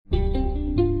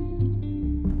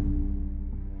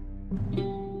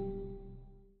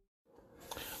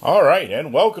All right,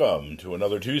 and welcome to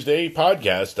another Tuesday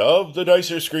podcast of The Dice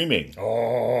Are Screaming.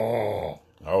 Oh,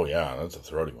 Yeah, that's a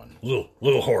throaty one.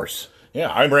 little horse.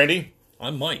 Yeah, I'm Randy,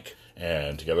 I'm Mike.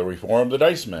 and together we form the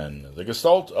Dice Men, the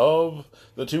gestalt of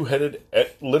the two-headed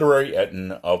literary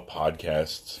Eton of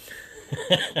podcasts.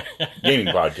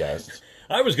 Gaming podcasts.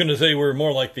 I was going to say we're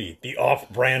more like the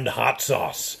off-brand hot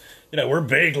sauce. You know, we're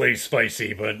vaguely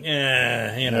spicy, but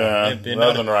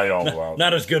Nothing right on about.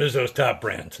 Not as good as those top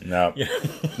brands. No,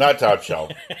 not top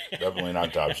shelf. Definitely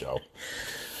not top shelf.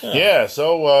 Yeah,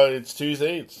 so it's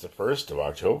Tuesday. It's the 1st of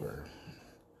October.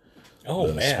 Oh,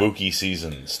 the man. Spooky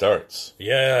season starts.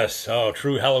 Yes,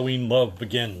 true Halloween love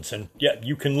begins. And yeah,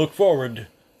 you can look forward.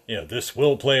 This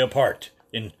will play a part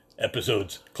in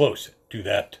episodes close to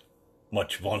that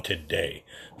much vaunted day.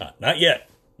 Not yet.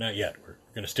 We're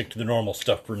going to stick to the normal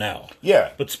stuff for now.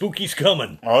 Yeah. But spooky's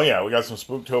coming. Oh, yeah. We got some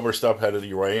Spooktober stuff headed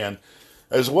your way. And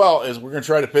as well as we're going to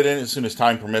try to fit in as soon as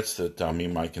time permits that me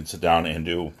and Mike can sit down and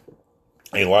do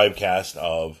a live cast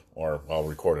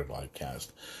recorded live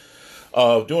cast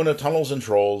of doing a Tunnels and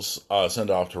Trolls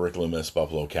send-off to Rick Loomis,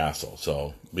 Buffalo Castle.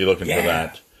 So be looking for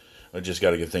that. I just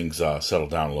got to get things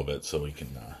settled down a little bit so we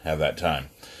can have that time.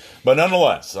 But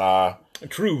nonetheless... a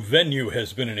true venue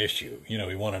has been an issue.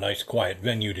 We want a nice, quiet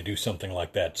venue to do something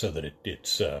like that so that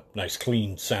it's nice,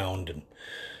 clean sound and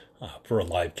for a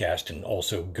live cast and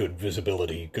also good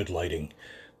visibility, good lighting.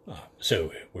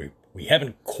 So we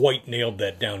haven't quite nailed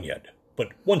that down yet.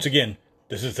 But once again,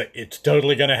 it's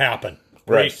totally going to happen.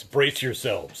 Brace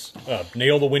yourselves.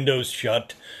 Nail the windows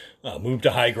shut. Move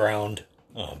to high ground.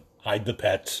 Hide the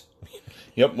pets.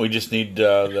 Yep, we just need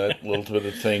that little bit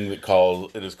of thing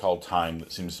that is called time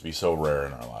that seems to be so rare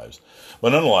in our lives. But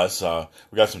nonetheless,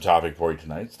 we got some topic for you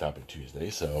tonight. It's Topic Tuesday,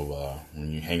 so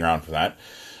you hang around for that.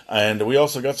 And we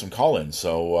also got some call-ins.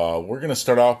 So we're going to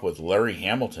start off with Larry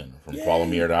Hamilton from Follow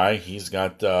Me or Die. He's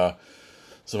got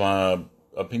some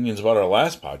opinions about our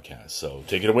last podcast. So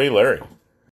take it away, Larry.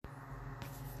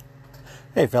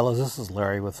 Hey, fellas, this is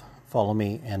Larry with Follow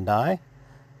Me and Die.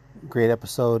 Great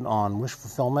episode on wish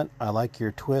fulfillment. I like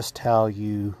your twist, how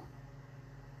you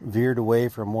veered away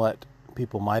from what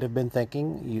people might have been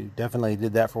thinking. You definitely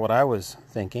did that for what I was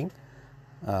thinking.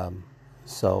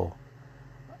 So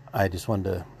I just wanted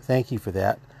to thank you for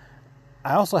that.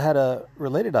 I also had a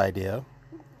related idea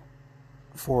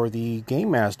for the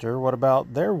Game Master. What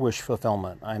about their wish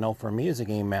fulfillment? I know for me as a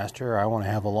Game Master, I want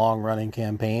to have a long-running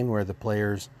campaign where the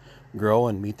players grow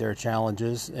and meet their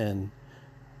challenges and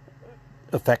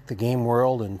affect the game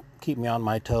world and keep me on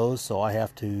my toes, so I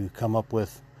have to come up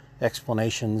with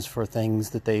explanations for things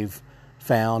that they've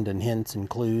found and hints and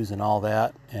clues and all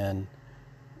that. And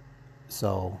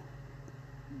so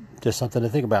just something to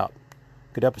think about.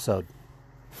 Good episode.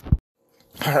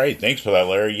 All right, thanks for that,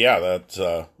 Larry. Yeah, that's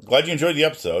glad you enjoyed the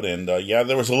episode. And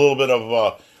there was a little bit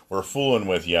of we're fooling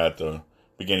with you at the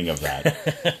beginning of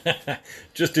that.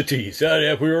 Just a tease.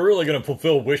 If we were really going to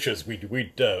fulfill wishes,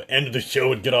 we'd end the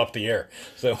show and get off the air.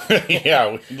 So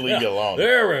yeah, we'd leave you alone.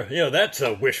 That's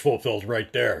a wish fulfilled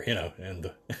right there.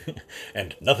 And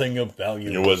and nothing of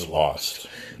value. It was lost.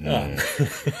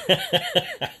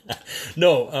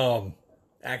 No,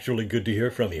 actually, good to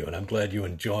hear from you, and I'm glad you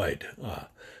enjoyed.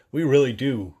 We really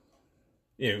do.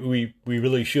 We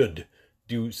really should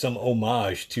do some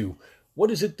homage to. What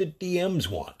is it that DMs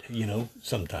want,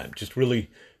 sometimes? Just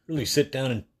really, really sit down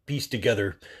and piece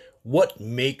together what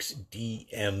makes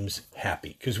DMs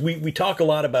happy. Because we talk a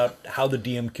lot about how the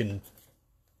DM can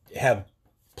have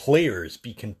players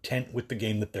be content with the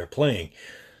game that they're playing.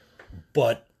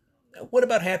 But what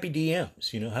about happy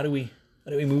DMs? How do we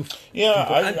move? Yeah,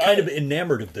 I'm kind of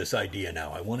enamored of this idea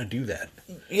now. I want to do that.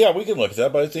 Yeah, we can look at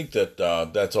that, but I think that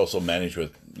that's also managed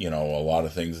with, a lot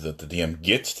of things that the DM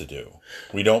gets to do.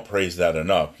 We don't praise that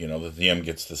enough. The DM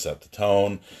gets to set the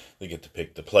tone. They get to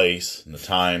pick the place and the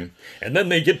time. And then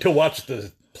they get to watch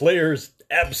the players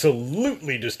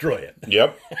absolutely destroy it.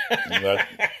 Yep.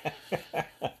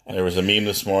 There was a meme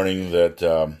this morning that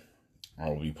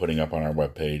I'll be putting up on our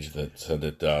webpage that said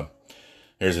that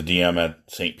here's a DM at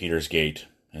St. Peter's Gate,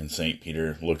 and St.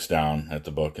 Peter looks down at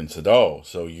the book and said, "Oh,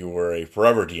 so you were a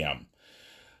forever DM.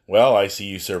 Well, I see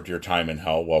you served your time in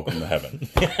hell. Welcome to heaven."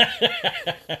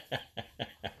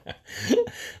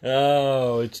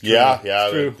 Oh, it's true. Yeah,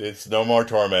 it's true. It's no more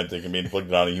torment that can be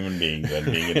inflicted on a human being than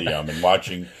being a DM and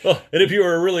watching. Well, and if you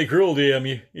were a really cruel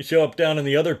DM, you show up down in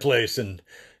the other place and,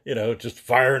 just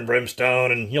fire and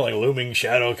brimstone and, like a looming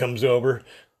shadow comes over.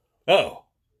 Oh,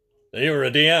 you were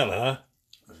a DM, huh?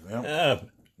 Yeah.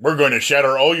 We're going to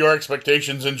shatter all your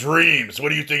expectations and dreams. What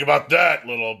do you think about that,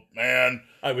 little man?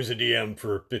 I was a DM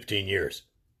for 15 years.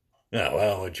 Oh,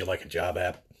 well, would you like a job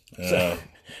app? So,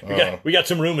 we got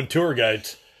some room in tour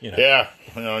guides. You know. Yeah,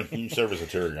 you serve as a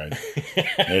tour guide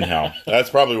in hell. That's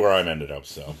probably where I'm ended up.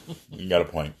 So you got a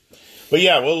point. But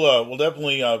yeah, we'll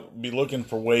definitely be looking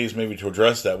for ways maybe to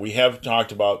address that. We have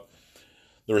talked about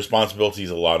the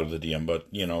responsibilities a lot of the DM, but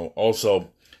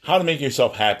also how to make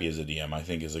yourself happy as a DM. I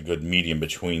think is a good medium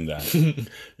between that.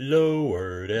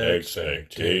 Lowered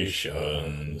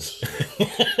expectations.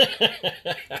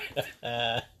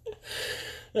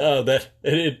 That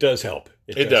it does help.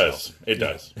 It does.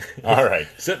 All right.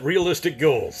 Set realistic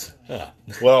goals.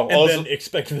 Well, and also, then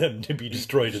expect them to be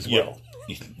destroyed as well.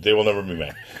 They will never be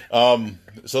met.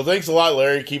 So thanks a lot,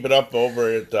 Larry. Keep it up over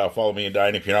at Follow Me and Die.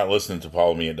 And if you're not listening to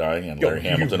Follow Me and Die, and Larry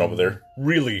Hamilton over there,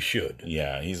 really should.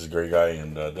 Yeah, he's a great guy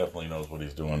and definitely knows what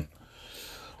he's doing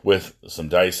with some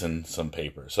dice and some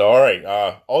paper. So, all right.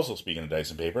 Also, speaking of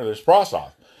dice and paper, there's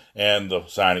Prosoff. And the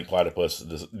psionic platypus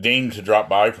deigned to drop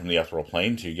by from the ethereal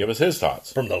plane to give us his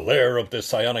thoughts. From the lair of the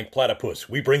psionic platypus,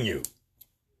 we bring you.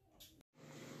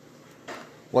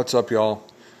 What's up, y'all?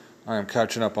 I am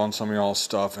catching up on some of y'all's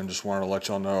stuff and just wanted to let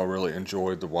y'all know I really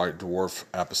enjoyed the White Dwarf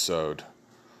episode.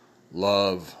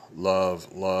 Love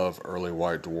early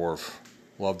White Dwarf.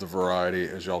 Love the variety,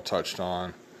 as y'all touched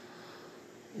on.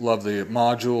 Love the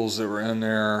modules that were in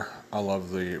there. I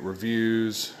love the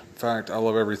reviews. In fact, I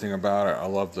love everything about it. I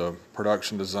love the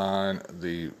production design,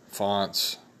 the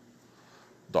fonts,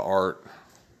 the art,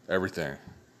 everything.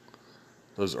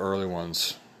 Those early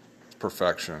ones,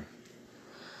 perfection.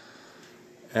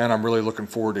 And I'm really looking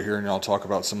forward to hearing y'all talk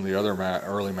about some of the other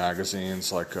early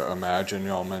magazines, like Imagine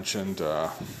y'all mentioned. They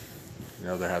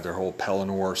had their whole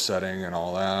Pelennor setting and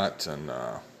all that, and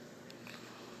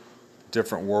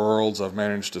different worlds. I've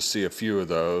managed to see a few of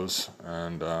those,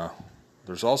 and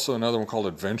there's also another one called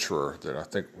Adventurer that I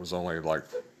think was only like,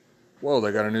 whoa,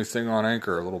 they got a new thing on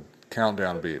Anchor, a little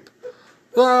countdown beep.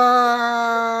 Ah!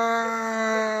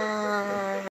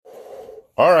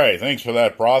 All right, thanks for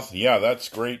that, Proth. Yeah, that's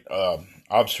great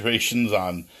observations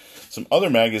on some other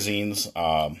magazines.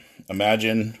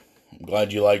 Imagine, I'm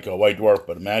glad you like White Dwarf,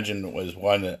 but Imagine was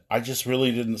one that I just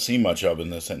really didn't see much of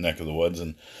in this neck of the woods.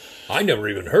 And I never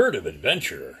even heard of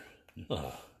Adventurer.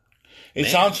 It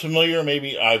sounds familiar.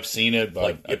 Maybe I've seen it,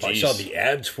 but if I saw the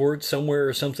ads for it somewhere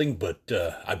or something, but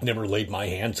I've never laid my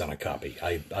hands on a copy.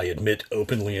 I admit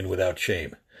openly and without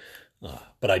shame.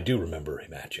 But I do remember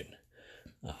Imagine.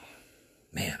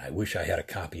 Man, I wish I had a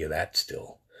copy of that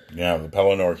still. Yeah, the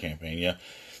Pelennor campaign, yeah.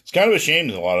 It's kind of a shame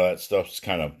that a lot of that stuff's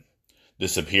kind of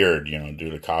disappeared, due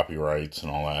to copyrights and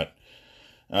all that.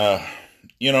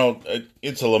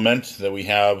 It's a lament that we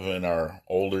have in our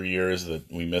older years that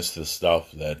we miss this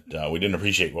stuff, that we didn't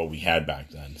appreciate what we had back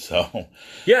then. So,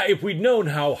 yeah, if we'd known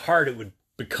how hard it would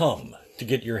become to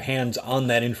get your hands on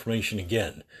that information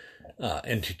again,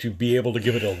 and to be able to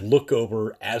give it a look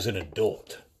over as an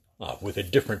adult with a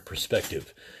different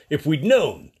perspective. If we'd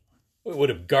known, we would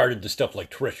have guarded the stuff like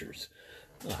treasures.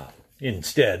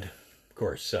 Instead, of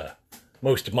course,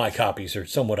 most of my copies are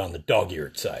somewhat on the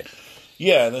dog-eared side.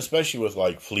 Yeah, and especially with,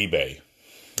 like, Fleabay.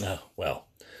 Well.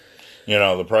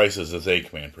 The prices that they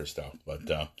command for stuff. But,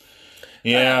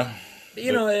 yeah.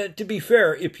 To be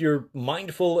fair, if you're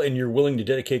mindful and you're willing to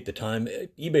dedicate the time,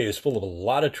 eBay is full of a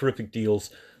lot of terrific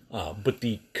deals. But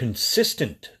the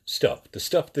consistent stuff, the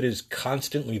stuff that is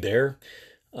constantly there,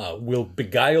 will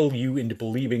beguile you into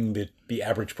believing that the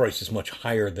average price is much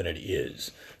higher than it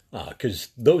is. Because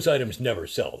those items never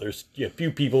sell. There's a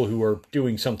few people who are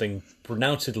doing something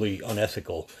pronouncedly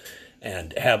unethical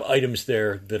and have items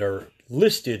there that are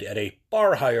listed at a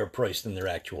far higher price than their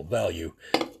actual value,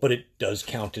 but it does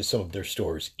count as some of their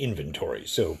store's inventory.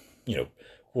 So,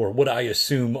 for what I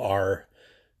assume are,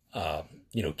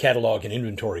 catalog and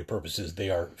inventory purposes, they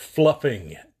are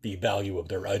fluffing the value of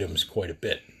their items quite a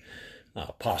bit.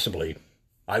 Possibly,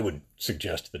 I would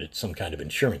suggest that it's some kind of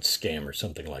insurance scam or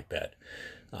something like that.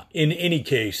 In any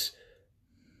case,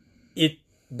 it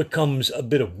becomes a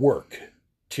bit of work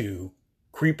to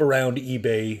creep around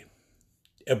eBay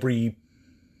every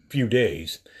few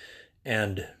days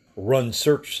and run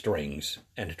search strings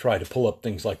and to try to pull up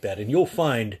things like that. And you'll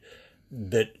find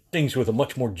that things with a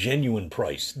much more genuine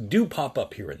price do pop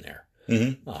up here and there.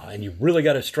 Mm-hmm. And you really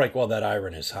got to strike while that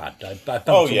iron is hot. I found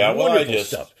some wonderful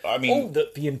stuff.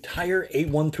 The entire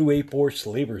A1 through A4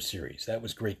 Slaver series. That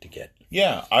was great to get.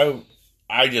 Yeah,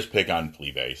 I just pick on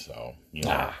Fleabay, so,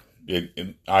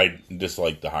 I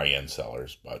dislike the high-end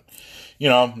sellers, but,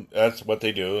 that's what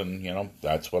they do, and,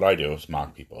 that's what I do, is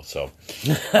mock people, so.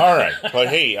 All right, but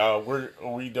hey,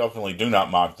 we definitely do not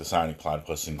mock the Psionic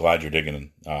Platypus, and glad you're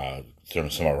digging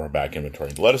some of our back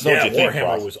inventory. Let us know what you think,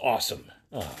 Warhammer was awesome.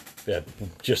 That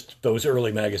just those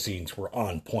early magazines were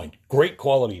on point. Great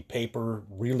quality paper,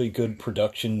 really good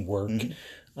production work.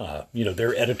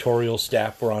 Their editorial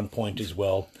staff were on point as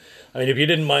well. I mean, if you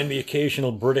didn't mind the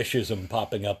occasional Britishism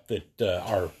popping up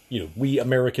that we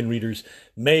American readers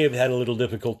may have had a little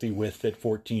difficulty with at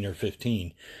 14 or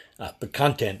 15, the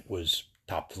content was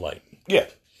top flight. Yeah.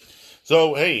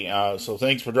 So, hey, so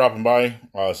thanks for dropping by,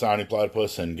 Sonic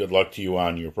Platypus, and good luck to you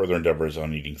on your further endeavors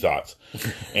on eating thoughts.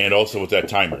 And also with that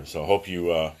timer, so hope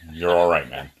you're all right,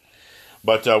 man.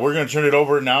 But we're going to turn it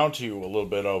over now to a little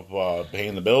bit of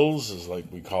paying the bills, is like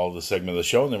we call the segment of the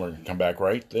show, and then we're going to come back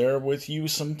right there with you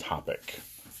some topic.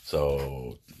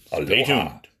 So, stay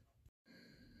tuned.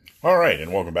 All right,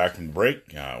 and welcome back from the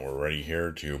break. We're ready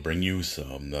here to bring you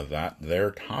some of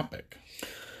their topic.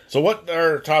 So what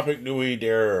topic do we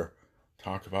dare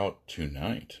talk about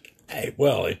tonight? Hey,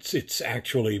 well, it's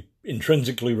actually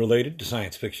intrinsically related to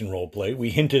science fiction roleplay. We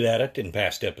hinted at it in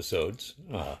past episodes.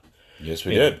 Yes,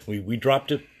 we did. We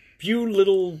dropped a few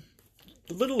little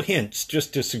hints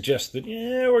just to suggest that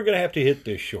we're going to have to hit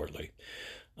this shortly.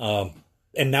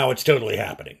 And now it's totally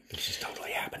happening. This is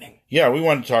totally happening. Yeah, we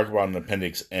wanted to talk about an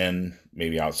Appendix N,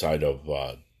 maybe outside of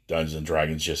Dungeons and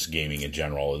Dragons, just gaming in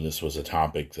general. And this was a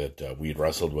topic that we had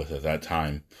wrestled with at that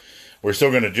time. We're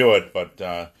still going to do it, but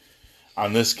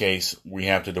on this case, we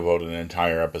have to devote an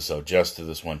entire episode just to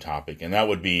this one topic, and that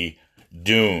would be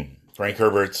Dune, Frank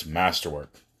Herbert's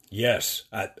masterwork. Yes,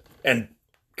 and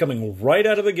coming right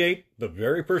out of the gate, the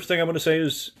very first thing I'm going to say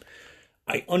is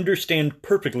I understand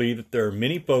perfectly that there are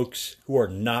many folks who are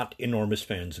not enormous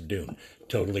fans of Dune.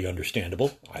 Totally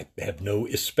understandable. I have no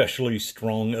especially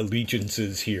strong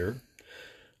allegiances here.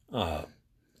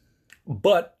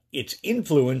 But its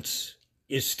influence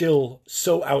is still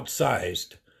so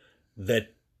outsized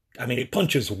that, I mean, it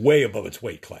punches way above its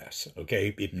weight class,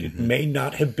 okay? It may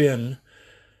not have been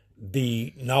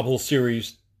the novel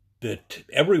series that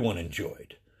everyone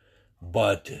enjoyed,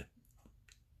 but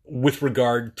with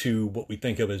regard to what we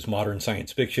think of as modern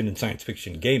science fiction and science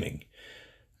fiction gaming,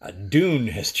 Dune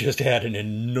has just had an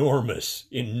enormous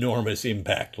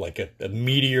impact, like a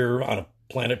meteor on a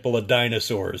planet full of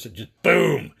dinosaurs. It just,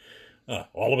 boom!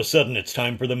 All of a sudden, it's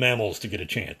time for the mammals to get a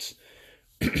chance.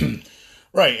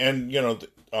 Right, and,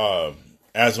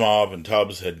 Asimov and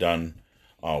Tubbs had done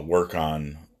work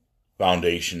on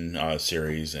Foundation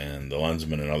series and The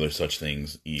Lensman and other such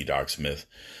things, E. Doc Smith.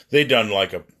 They'd done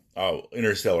like a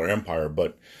Interstellar Empire,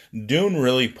 but Dune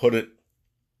really put it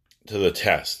to the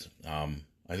test.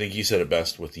 I think you said it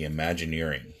best with the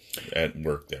Imagineering at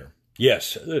work there.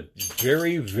 Yes, a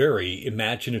very, very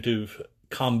imaginative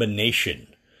combination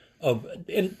of,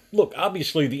 and look,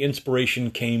 obviously the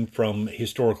inspiration came from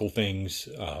historical things,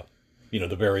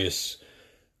 the various,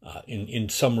 in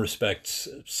some respects,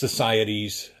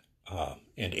 societies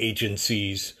and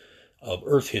agencies of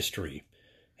Earth history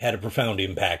had a profound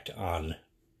impact on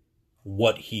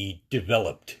what he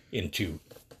developed into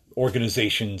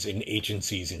organizations and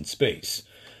agencies in space,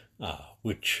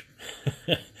 which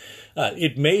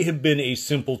it may have been a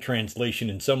simple translation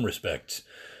in some respects,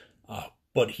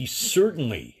 but he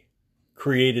certainly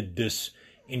created this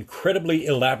incredibly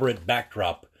elaborate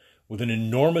backdrop with an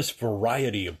enormous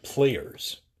variety of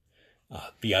players.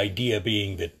 The idea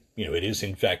being that, it is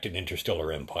in fact an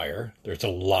interstellar empire. There's a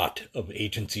lot of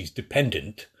agencies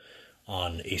dependent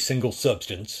on a single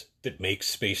substance that makes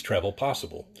space travel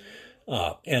possible.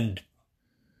 And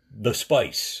the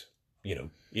spice,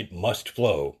 it must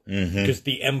flow because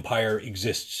the empire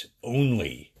exists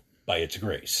only by its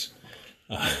grace.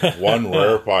 One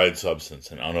rarefied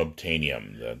substance, an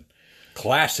unobtainium, that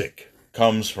classic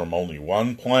comes from only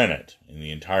one planet in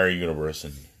the entire universe,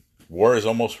 and war is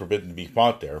almost forbidden to be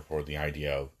fought there for the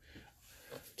idea of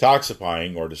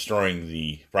toxifying or destroying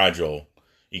the fragile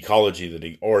ecology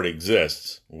that already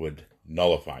exists would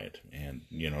nullify it. And,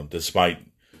 despite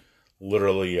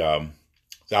literally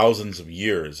thousands of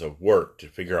years of work to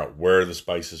figure out where the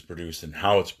spice is produced and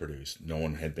how it's produced, no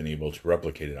one had been able to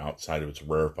replicate it outside of its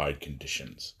rarefied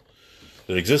conditions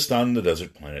that exist on the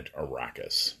desert planet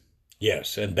Arrakis.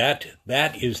 Yes, and that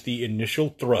is the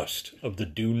initial thrust of the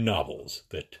Dune novels,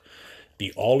 that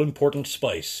the all-important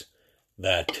spice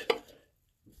that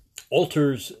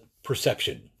alters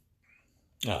perception,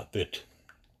 that,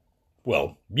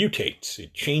 mutates,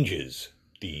 it changes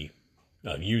the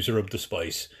user of the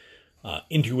spice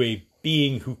into a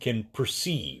being who can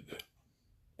perceive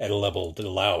at a level that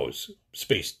allows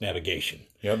space navigation.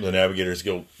 Yep, the navigators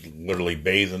go literally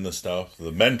bathe in the stuff.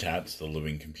 The mentats, the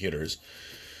living computers,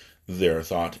 their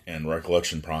thought and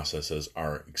recollection processes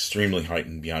are extremely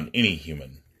heightened beyond any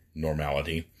human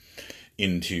normality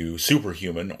into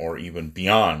superhuman or even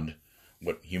beyond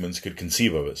what humans could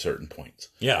conceive of at certain points.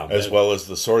 Yeah. As well as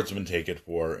the swordsman take it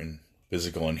for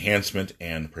physical enhancement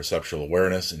and perceptual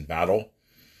awareness in battle,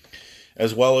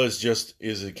 as well as just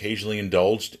is occasionally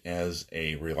indulged as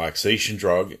a relaxation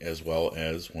drug, as well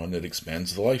as one that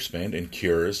expands the lifespan and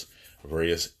cures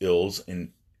various ills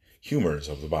and humors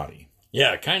of the body.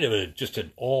 Yeah, kind of just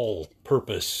an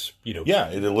all-purpose, Yeah,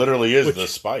 it literally is the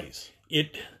spice.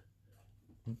 It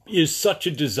is such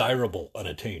a desirable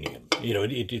unattainium.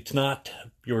 It's not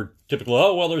your typical,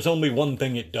 oh, well, there's only one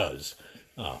thing it does.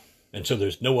 And so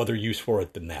there's no other use for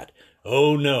it than that.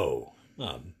 Oh, no.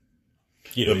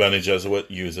 The Bene Gesserit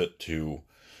use it to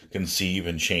conceive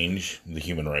and change the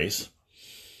human race.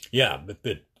 Yeah,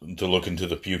 but to look into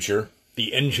the future.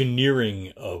 The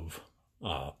engineering of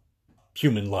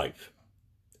human life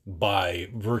by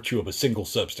virtue of a single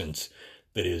substance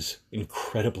that is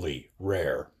incredibly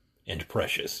rare and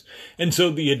precious. And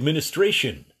so the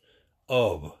administration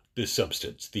of this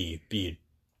substance, the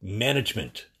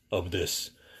management of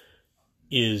this,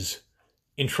 is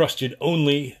entrusted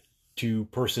only to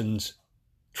persons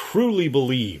truly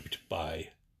believed by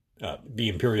the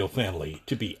imperial family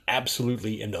to be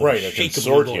absolutely and unshakably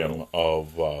loyal. A consortium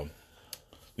of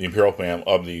the imperial family,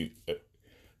 of the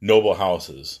noble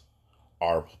houses,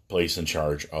 are placed in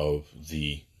charge of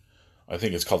I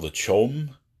think it's called the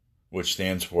CHOM, which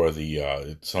stands for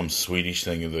some Swedish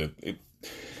thing.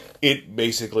 It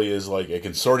basically is like a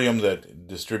consortium that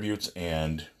distributes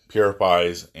and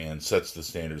purifies and sets the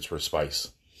standards for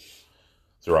spice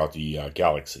throughout the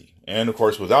galaxy. And of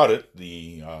course, without it,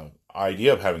 the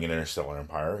idea of having an interstellar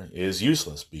empire is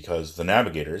useless, because the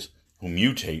navigators, who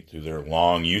mutate through their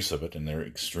long use of it and their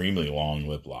extremely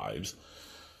long-lived lives,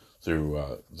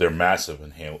 through their massive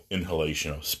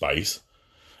inhalation of spice.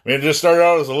 I mean, it just started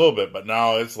out as a little bit, but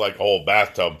now it's like a whole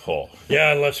bathtub full.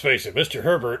 Yeah, and let's face it, Mr.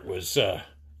 Herbert was,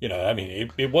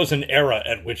 it was an era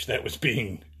at which that was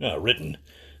being written.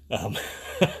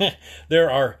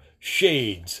 There are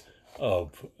shades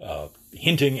of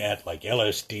hinting at like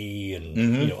LSD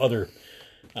and other,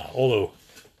 although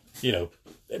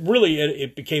really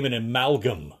it became an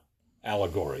amalgam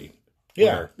allegory.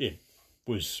 Yeah, where it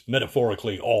was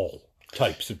metaphorically all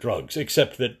types of drugs,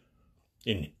 except that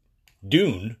in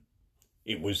Dune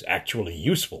it was actually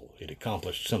useful. It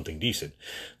accomplished something decent.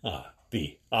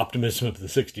 The optimism of the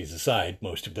 60s aside,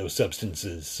 most of those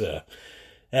substances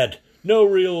had no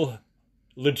real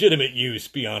legitimate use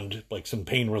beyond like some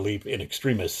pain relief in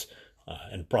extremis,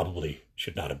 and probably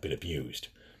should not have been abused.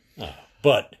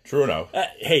 But true enough.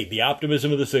 Hey, the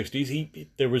optimism of the 60s,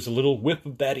 there was a little whiff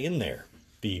of that in there.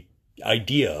 The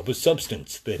idea of a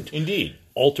substance that indeed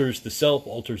alters the self,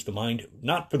 alters the mind,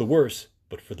 not for the worse,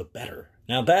 but for the better.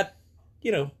 Now that,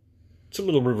 it's a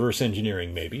little reverse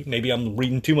engineering maybe. Maybe I'm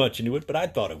reading too much into it, but I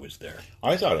thought it was there.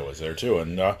 I thought it was there too,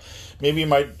 and maybe you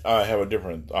might have a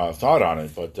different thought on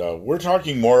it, but we're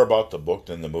talking more about the book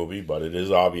than the movie, but it is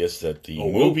obvious that the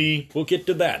movie... We'll get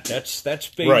to that. That's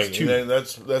phase right, 2. And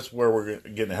that's where we're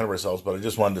getting ahead of ourselves, but I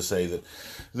just wanted to say that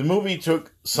the movie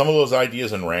took some of those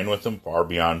ideas and ran with them far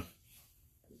beyond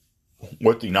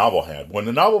what the novel had. When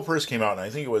the novel first came out, and I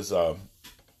think it was...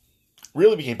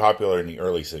 really became popular in the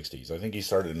early 60s. I think he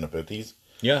started in the 50s.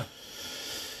 Yeah.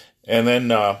 And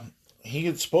then he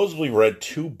had supposedly read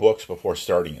 2 books before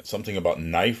starting it. Something about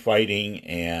knife fighting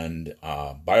and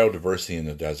biodiversity in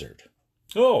the desert.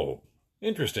 Oh,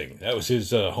 interesting. That was his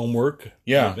homework?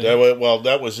 Yeah.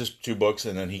 That was just 2 books,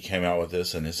 and then he came out with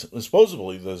this. And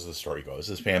supposedly, as the story goes,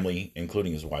 his family,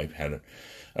 including his wife, had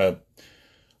a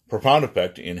profound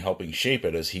effect in helping shape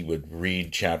it, as he would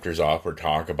read chapters off or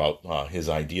talk about his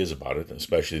ideas about it,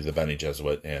 especially the Bene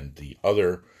Gesserit and the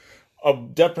other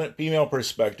definite female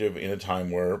perspective in a time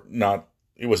where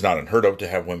it was not unheard of to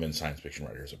have women science fiction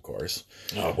writers, of course.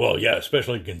 Well, yeah,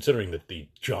 especially considering that the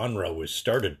genre was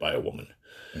started by a woman.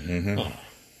 Mm-hmm.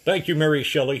 Thank you, Mary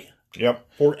Shelley. Yep.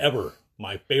 Forever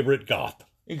my favorite goth.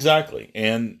 Exactly.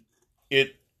 And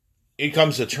it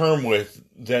comes to term with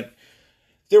that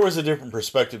there was a different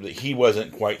perspective that he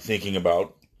wasn't quite thinking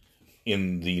about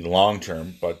in the long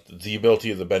term, but the ability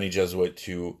of the Bene Gesserit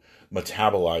to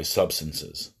metabolize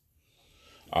substances.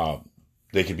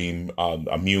 They could be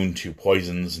immune to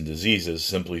poisons and diseases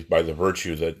simply by the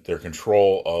virtue that their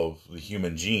control of the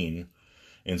human gene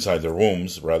inside their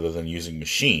wombs rather than using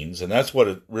machines. And that's what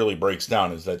it really breaks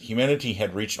down, is that humanity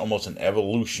had reached almost an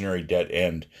evolutionary dead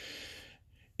end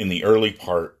in the early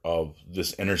part of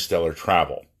this interstellar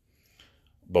travel,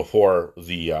 before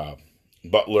the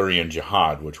Butlerian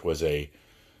Jihad, which was a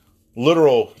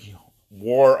literal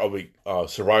war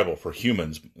of survival for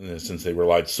humans. Since they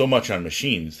relied so much on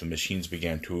machines, the machines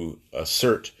began to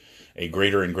assert a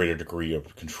greater and greater degree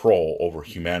of control over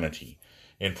humanity.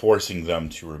 and forcing them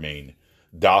to remain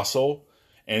docile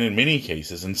and in many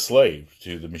cases enslaved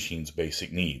to the machine's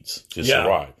basic needs to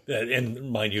survive.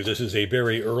 And mind you, this is a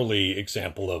very early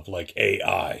example of like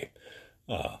AI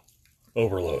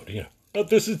overload. But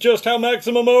this is just how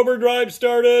Maximum Overdrive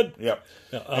started. Yep.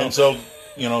 And so,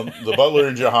 the Butler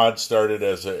and Jihad started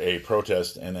as a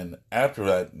protest, and then after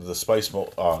that, the spice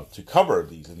to cover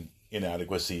these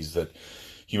inadequacies that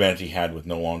humanity had with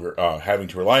no longer having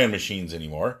to rely on machines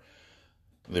anymore,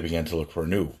 they began to look for a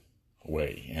new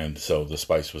way. And so the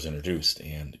spice was introduced,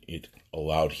 and it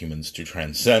allowed humans to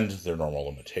transcend their normal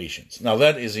limitations. Now,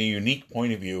 that is a unique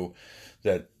point of view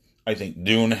that I think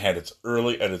Dune had at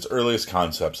its earliest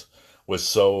concepts was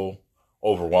so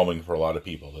overwhelming for a lot of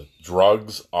people that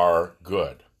drugs are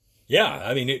good. Yeah,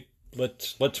 I mean,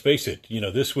 let's face it.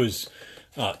 This was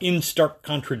in stark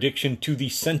contradiction to the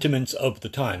sentiments of the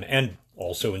time, and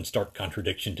also in stark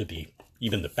contradiction to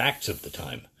even the facts of the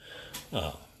time.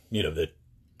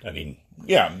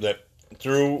 That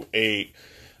through a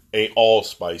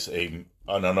allspice, an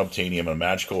unobtainium, a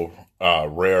magical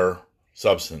rare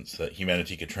substance, that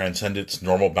humanity could transcend its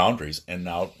normal boundaries, and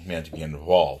now humanity began to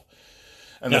evolve.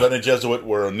 And the Bene Gesserit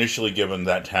were initially given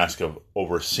that task of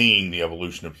overseeing the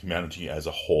evolution of humanity as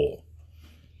a whole.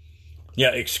 Yeah,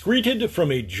 excreted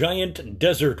from a giant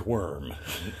desert worm.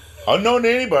 Unknown to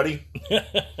anybody.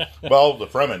 Well, the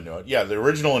Fremen knew it. Yeah, the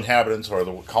original inhabitants, or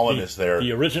the colonists there.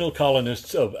 The original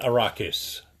colonists of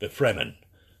Arrakis, the Fremen,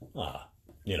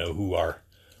 who are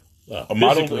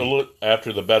modeled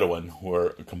after the Bedouin, who are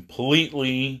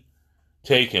completely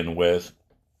taken with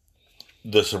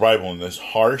the survival in this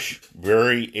harsh,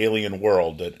 very alien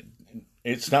world that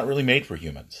it's not really made for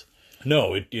humans.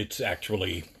 No, it's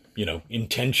actually,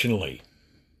 intentionally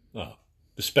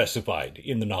specified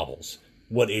in the novels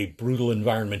what a brutal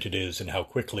environment it is and how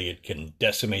quickly it can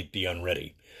decimate the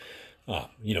unready. A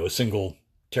single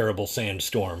terrible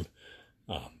sandstorm,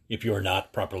 if you're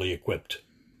not properly equipped,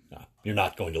 you're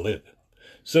not going to live.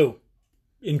 So,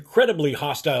 incredibly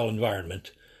hostile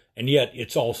environment, and yet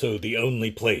it's also the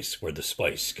only place where the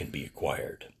spice can be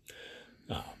acquired.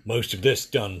 Most of this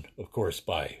done, of course,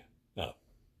 by,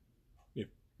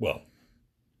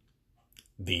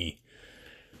 the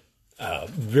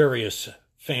various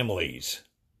families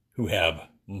who have...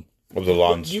 Of the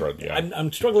Landstrand, yeah.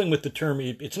 I'm struggling with the term.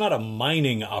 It's not a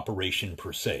mining operation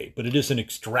per se, but it is an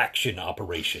extraction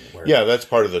operation. Yeah, that's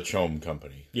part of the Chom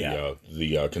Company. Yeah.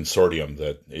 The consortium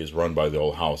that is run by the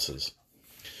old houses.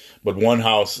 But one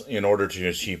house, in order to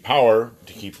achieve power,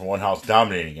 to keep from one house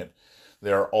dominating it,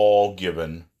 they're all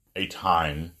given a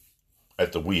time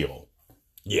at the wheel.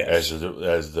 Yes.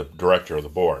 As the director of the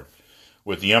board.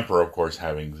 With the emperor, of course,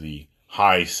 having the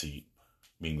high seat,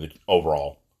 being the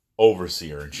overall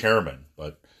overseer and chairman,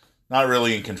 but not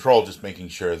really in control, just making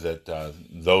sure that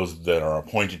those that are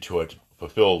appointed to it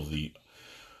fulfill the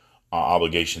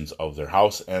obligations of their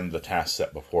house and the tasks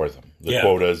set before them, the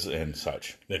quotas and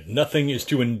such. That nothing is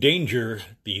to endanger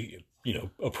the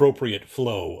appropriate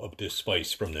flow of this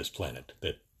spice from this planet.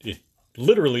 That it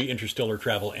literally interstellar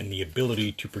travel and the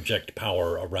ability to project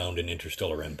power around an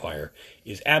interstellar empire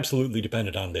is absolutely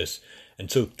dependent on this. And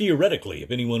so theoretically,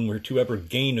 if anyone were to ever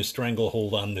gain a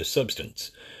stranglehold on this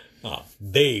substance,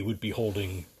 they would be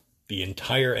holding the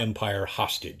entire empire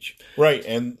hostage. Right,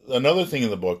 and another thing in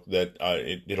the book that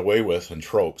it did away with in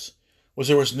tropes was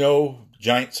there was no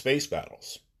giant space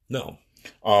battles. No.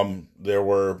 There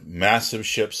were massive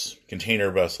ships,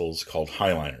 container vessels called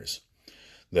highliners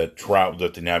that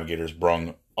the navigators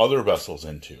brung other vessels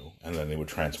into, and then they would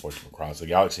transport them across the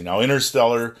galaxy. Now,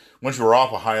 interstellar, once you were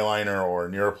off a highliner or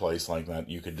near a place like that,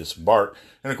 you could disembark,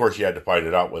 and of course you had to fight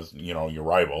it out with, your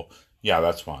rival. Yeah,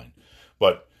 that's fine.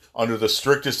 But under the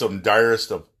strictest and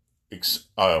direst of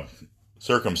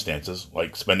circumstances,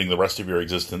 like spending the rest of your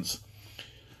existence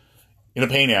in a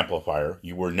pain amplifier,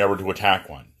 you were never to attack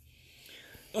one.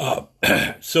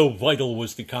 So vital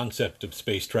was the concept of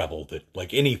space travel that,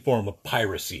 like any form of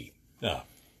piracy,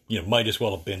 might as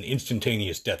well have been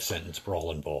instantaneous death sentence for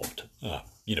all involved.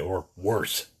 Or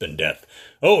worse than death.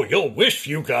 Oh, you'll wish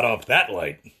you got off that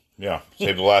light. Yeah,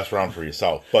 save the last round for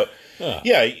yourself. But,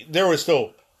 there was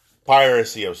still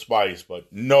piracy of spice, but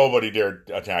nobody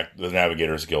dared attack the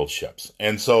Navigators Guild ships.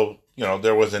 And so,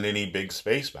 there wasn't any big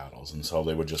space battles, and so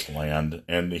they would just land.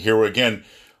 And here again...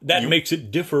 That makes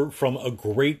it differ from a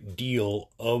great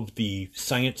deal of the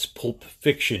science pulp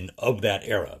fiction of that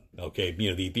era. Okay,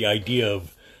 the idea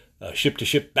of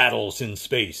ship-to-ship battles in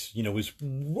space, was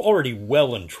already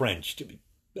well entrenched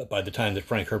by the time that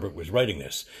Frank Herbert was writing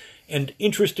this. And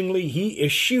interestingly, he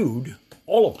eschewed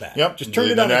all of that. Yep, just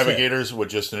turned it on the Navigators would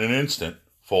just in an instant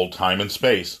fold time and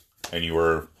space and you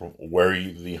were where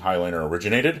the Highliner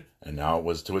originated, and now it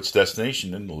was to its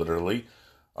destination in literally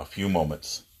a few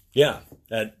moments. Yeah,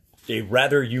 a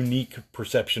rather unique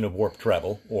perception of warp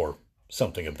travel, or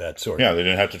something of that sort. Yeah, they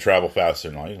didn't have to travel faster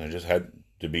than light. They just had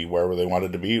to be wherever they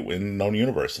wanted to be in the known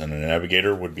universe. And a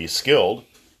navigator would be skilled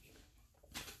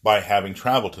by having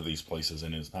traveled to these places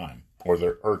in his time, or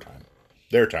their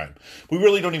time. We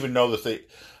really don't even know that they...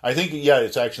 I think, yeah,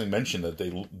 it's actually mentioned that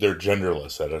they're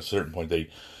genderless. At a certain point,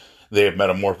 they have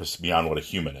metamorphosed beyond what a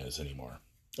human is anymore.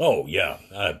 Oh, yeah.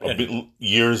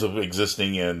 Years of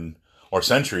existing in, or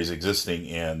centuries existing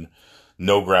in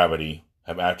no gravity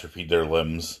have atrophied their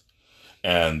limbs,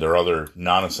 and their other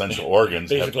non-essential organs.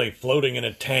 Basically floating in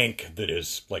a tank that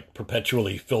is like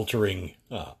perpetually filtering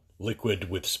liquid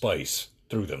with spice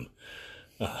through them.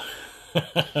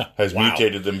 Has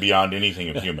mutated them beyond anything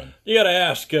of human. You gotta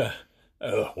ask,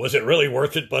 was it really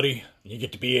worth it, buddy? You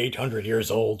get to be 800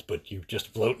 years old, but you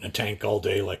just float in a tank all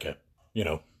day like a,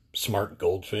 smart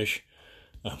goldfish.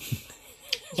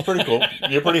 It's pretty cool.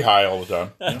 You're pretty high all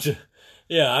the time.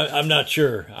 Yeah, I'm not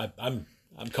sure.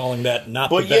 I'm calling that not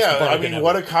but the best yeah, I bargain mean, ever.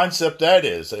 what a concept that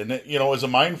is. And, as a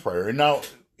mind frayer. And now,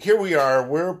 here we are.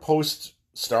 We're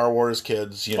post-Star Wars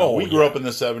kids. We grew up in the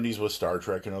 70s with Star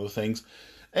Trek and other things.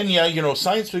 And yeah,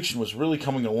 science fiction was really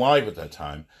coming alive at that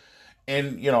time.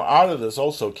 And, out of this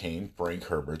also came Frank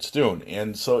Herbert's Dune.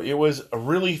 And so it was a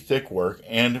really thick work.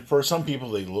 And for some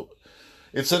people,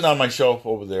 it's sitting on my shelf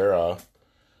over there,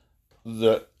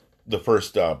 the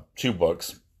first 2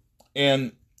 books.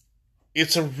 And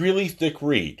it's a really thick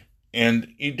read.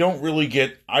 And you don't really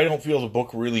I don't feel the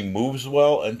book really moves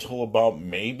well until about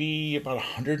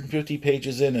 150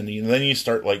 pages in. And then you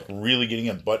start really getting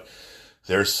in. But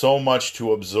there's so much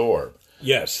to absorb.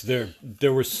 Yes,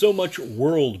 there was so much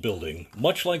world building,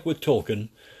 much like with Tolkien.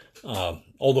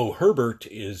 Although Herbert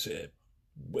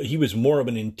he was more of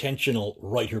an intentional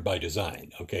writer by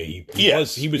design. Okay, he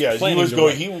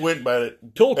went by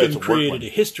it. Tolkien created a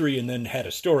history and then had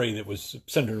a story that was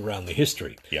centered around the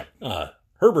history. Yeah.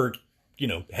 Herbert,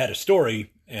 had a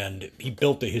story and he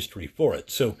built a history for it.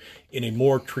 So in a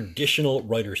more traditional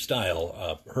writer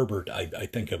style, Herbert I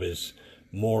think of as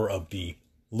more of the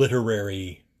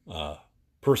literary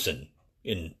person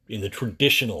in the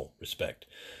traditional respect.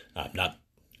 I'm not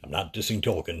dissing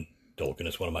Tolkien. Tolkien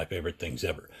is one of my favorite things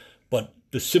ever. But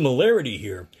the similarity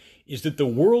here is that the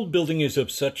world building is of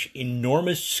such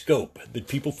enormous scope that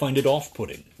people find it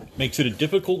off-putting. Makes it a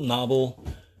difficult novel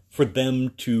for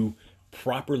them to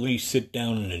properly sit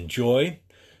down and enjoy,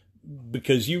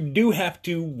 because you do have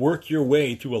to work your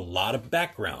way through a lot of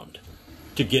background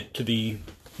to get to the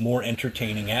more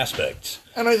entertaining aspects.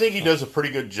 And I think he does a pretty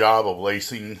good job of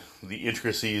lacing the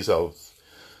intricacies of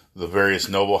the various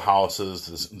noble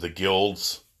houses, the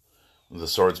guilds, the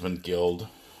Swordsman Guild,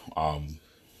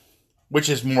 which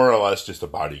is more or less just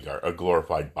a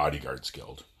glorified bodyguards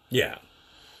guild. Yeah.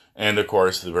 And of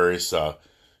course, the various,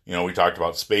 we talked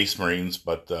about Space Marines,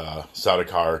 but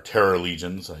Sardaukar Terror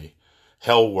Legions, a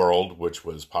hell world, which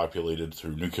was populated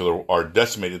through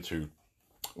decimated through,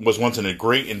 was once a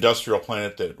great industrial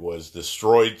planet that was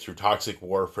destroyed through toxic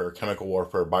warfare, chemical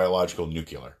warfare, biological,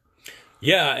 nuclear.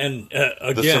 Yeah, and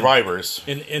again, the survivors.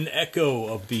 An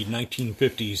echo of the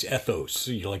 1950s ethos,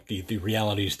 like the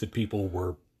realities that people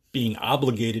were being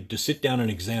obligated to sit down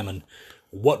and examine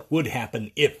what would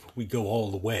happen if we go all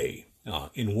the way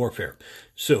in warfare.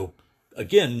 So,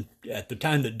 again, at the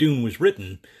time that Dune was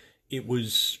written, it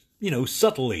was,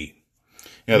 subtly.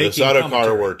 Yeah, the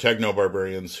Sardaukar were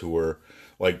techno-barbarians who were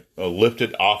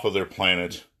lifted off of their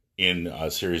planet in a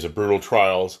series of brutal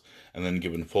trials, and then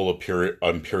given full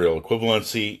imperial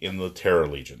equivalency in the Terror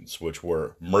Legions, which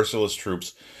were merciless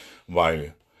troops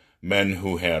by men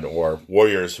or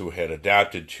warriors who had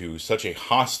adapted to such a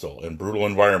hostile and brutal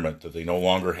environment that they no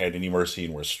longer had any mercy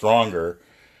and were stronger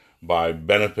by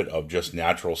benefit of just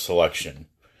natural selection,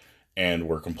 and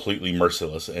were completely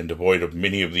merciless and devoid of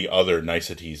many of the other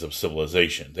niceties of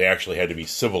civilization. They actually had to be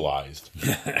civilized.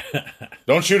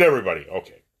 Don't shoot everybody.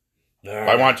 Okay.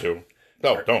 I want to.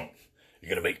 No, don't. You're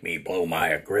going to make me blow my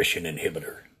aggression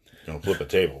inhibitor. Going to flip a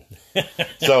table.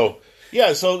 So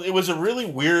it was a really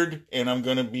weird, and I'm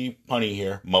going to be punny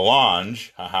here,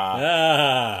 melange,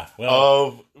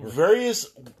 of various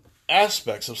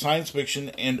aspects of science fiction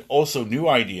and also new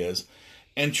ideas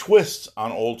and twists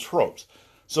on old tropes.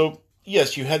 So,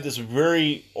 yes, you had this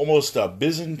very almost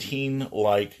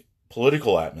Byzantine-like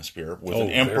political atmosphere with an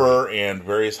emperor and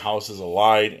various houses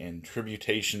allied and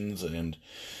tributations and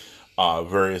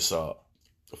various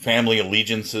family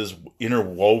allegiances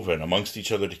interwoven amongst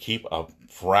each other to keep a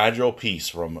fragile peace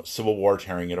from civil war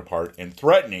tearing it apart and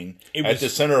threatening, at the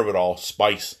center of it all,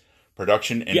 spice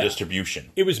production and Yeah.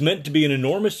 distribution. It was meant to be an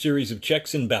enormous series of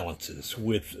checks and balances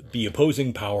with the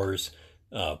opposing powers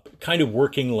kind of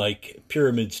working like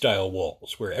pyramid-style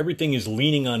walls, where everything is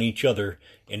leaning on each other,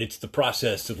 and it's the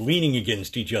process of leaning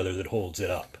against each other that holds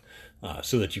it up,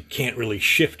 so that you can't really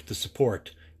shift the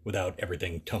support without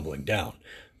everything tumbling down.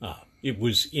 It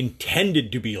was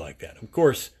intended to be like that. Of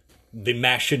course, the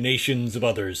machinations of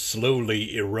others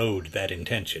slowly erode that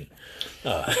intention.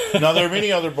 Now, there are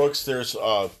many other books. There's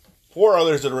 4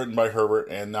 others that are written by Herbert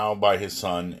and now by his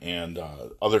son and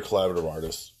other collaborative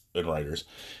artists and writers.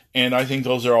 And I think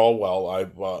those are all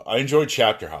well. I enjoyed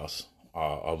Chapter House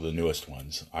of the newest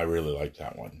ones. I really liked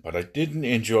that one. But I didn't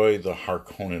enjoy the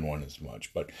Harkonnen one as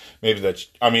much. But maybe that's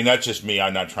just me.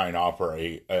 I'm not trying to offer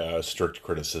a strict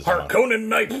criticism. Harkonnen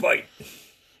Knife Fight!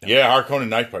 Yeah, Harkonnen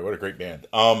Knife Fight. What a great band.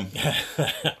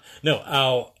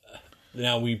 No,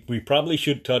 now we probably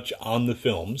should touch on the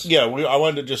films. Yeah, I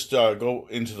wanted to just go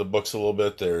into the books a little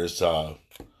bit.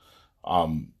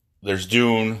 There's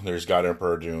Dune, there's God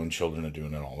Emperor Dune, Children of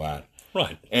Dune, and all that.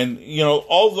 Right. And,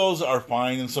 all those are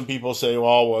fine. And some people say,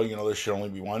 well, there should only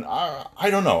be one. I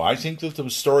don't know. I think that the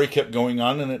story kept going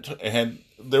on, and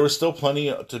there was still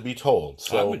plenty to be told.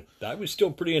 So I was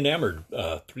still pretty enamored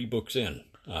 3 books in.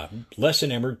 Less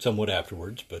enamored somewhat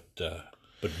afterwards, but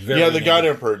very yeah, the enamored. God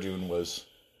Emperor Dune was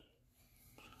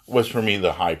for me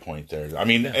the high point there. I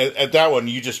mean, at that one,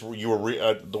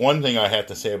 the one thing I had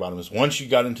to say about him is once you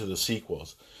got into the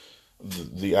sequels,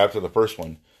 after the first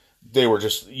one, they were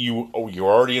just you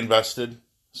were already invested,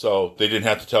 so they didn't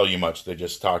have to tell you much. They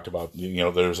just talked about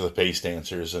there was the face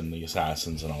dancers and the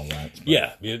assassins and all that. But,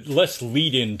 yeah, less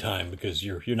lead-in time because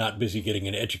you're not busy getting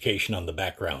an education on the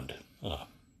background,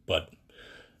 but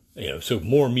so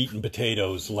more meat and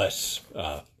potatoes, less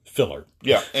filler.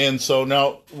 Yeah, and so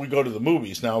now we go to the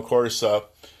movies. Now, of course,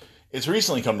 it's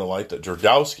recently come to light that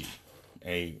Jodorowsky,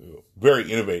 a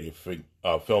very innovative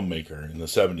filmmaker in the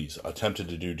 70s, attempted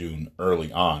to do Dune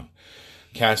early on,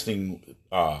 casting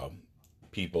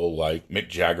people like Mick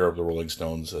Jagger of the Rolling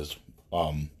Stones as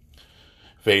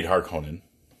Fade Harkonnen,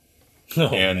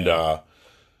 and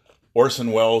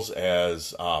Orson Welles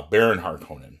as Baron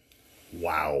Harkonnen.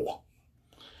 Wow.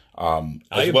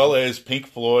 As well as Pink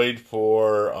Floyd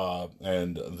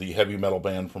and the heavy metal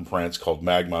band from France called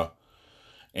Magma,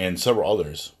 and several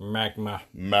others. Magma,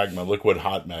 Liquid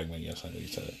Hot Magma. Yes, I know you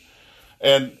said it.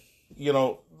 And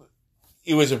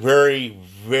it was a very,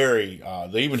 very.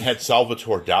 They even had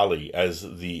Salvatore Dali as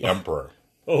the Emperor.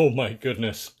 Oh my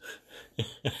goodness!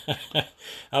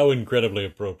 How incredibly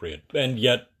appropriate, and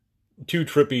yet too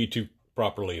trippy to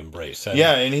properly embrace. And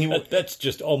that's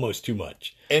just almost too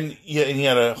much. And he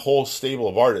had a whole stable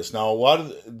of artists. Now, a lot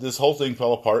of this whole thing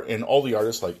fell apart, and all the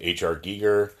artists like H.R.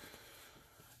 Giger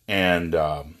and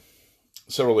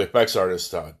several effects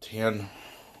artists, I can't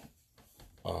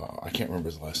remember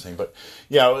his last name, but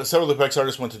yeah, several effects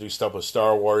artists went to do stuff with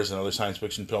Star Wars and other science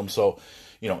fiction films. So,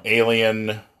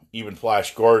 Alien, even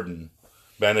Flash Gordon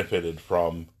benefited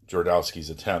from Jodorowsky's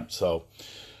attempt. So,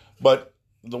 but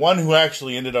the one who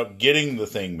actually ended up getting the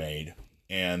thing made,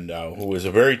 and who was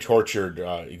a very tortured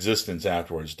existence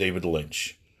afterwards, David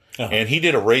Lynch. Uh-huh. And he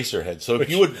did Eraserhead. So if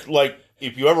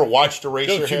you ever watched Eraserhead...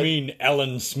 Don't you mean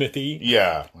Alan Smithy?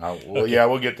 Yeah. Yeah,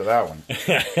 we'll get to that one.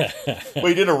 But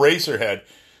he did Eraserhead,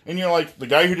 and you're like, the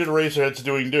guy who did Eraserhead's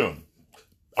doing Dune.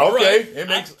 Okay, right. It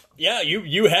makes...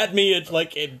 you had me at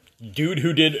like a dude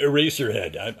who did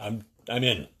Eraserhead. I'm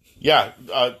in. Yeah.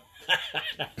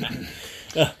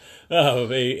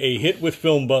 A hit with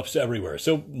film buffs everywhere.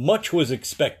 So much was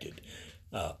expected.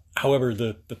 However,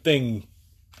 the thing...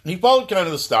 He followed kind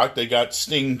of the stock. They got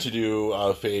Sting to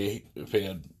do Fade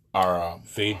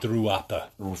Ruatha,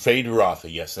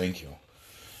 yes, thank you.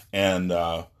 And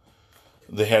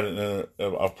they had an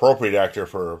appropriate actor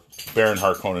for Baron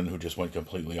Harkonnen who just went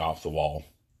completely off the wall.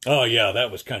 Oh, yeah,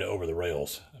 that was kind of over the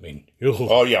rails. I mean...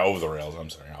 Oh, yeah, over the rails.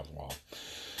 I'm sorry, off the wall.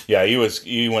 Yeah,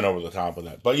 he went over the top of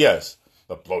that. But yes...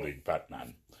 The bloated fat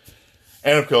man.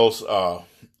 And of course,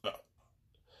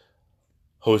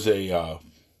 Jose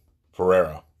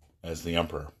Ferreira as the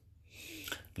Emperor.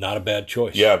 Not a bad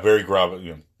choice. Yeah, very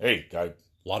hey, guy. A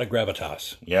lot of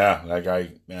gravitas. Yeah, that guy,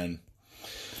 man.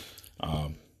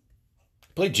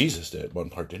 Played Jesus at one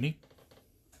part, didn't he?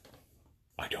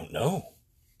 I don't know.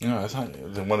 Yeah, that's not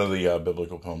one of the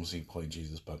biblical poems. He played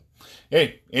Jesus, but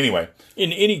hey, anyway.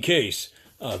 In any case,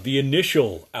 the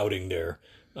initial outing there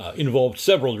involved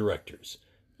several directors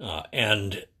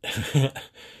and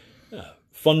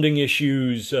funding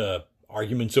issues,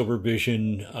 arguments over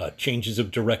vision, changes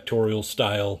of directorial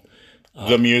style.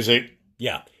 The music.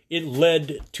 Yeah. it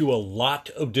led to a lot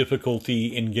of difficulty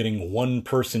in getting one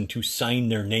person to sign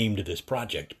their name to this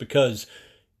project, because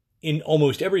in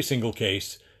almost every single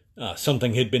case,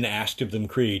 something had been asked of them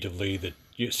creatively that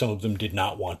some of them did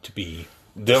not want to be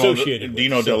associated with.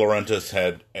 Dino De Laurentiis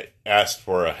had asked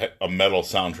for a metal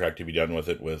soundtrack to be done with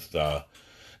it, with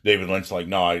David Lynch like,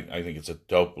 no, I think it's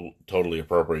totally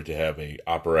appropriate to have a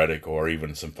operatic or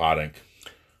even symphonic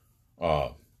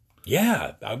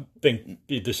yeah, I think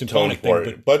the symphonic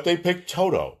thing. But they picked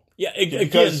Toto. Yeah,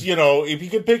 because, if you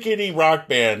could pick any rock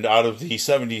band out of the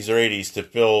 70s or 80s to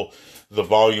fill the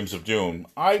volumes of Dune,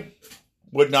 I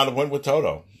would not have went with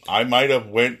Toto. I might have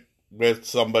went with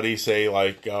somebody, say,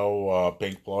 like,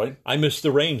 Pink Floyd. I missed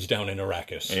the rains down in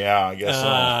Arrakis. Yeah, I guess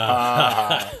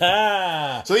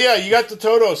so. So, yeah, you got the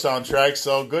Toto soundtrack,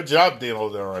 so good job, Dino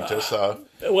De Laurentiis.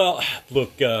 Well,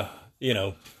 look,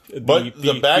 But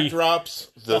the backdrops...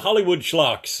 The Hollywood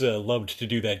schlocks loved to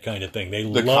do that kind of thing. They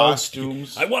loved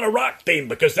costumes. I want a rock theme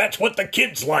because that's what the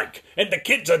kids like, and the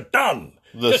kids are dumb.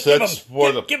 The Just sets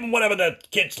give them whatever the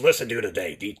kids listen to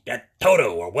today. That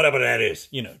Toto or whatever that is.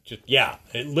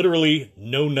 Literally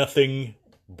know-nothing,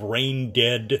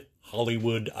 brain-dead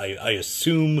Hollywood. I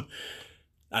assume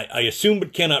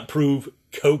but cannot prove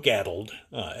coke-addled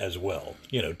as well.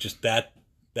 Just that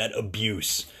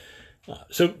abuse.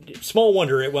 So, small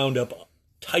wonder it wound up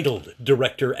titled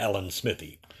Director Alan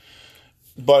Smithy.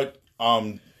 But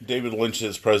David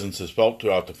Lynch's presence is felt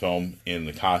throughout the film in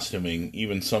the costuming.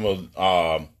 Even some of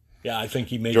I think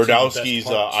he made Jodorowsky's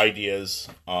ideas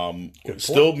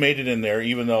still made it in there,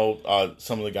 even though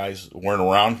some of the guys weren't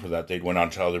around for that. They'd went on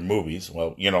to other movies.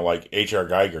 Well, like H.R.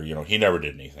 Geiger, he never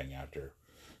did anything after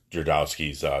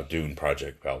Jodorowsky's Dune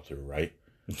project fell through, right?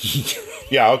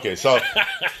 Yeah, okay, so...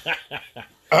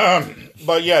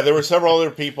 but yeah, there were several other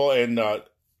people, and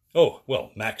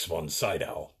Max von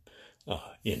Sydow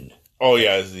in. Oh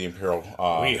yeah, as the Imperial.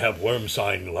 We have worm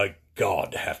sign like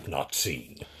God hath not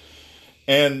seen.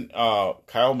 And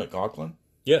Kyle MacLachlan.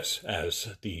 Yes, as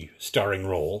the starring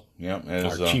role. Yeah,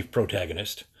 as our chief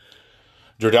protagonist.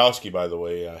 Jodorowsky, by the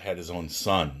way, had his own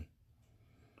son,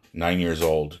 9 years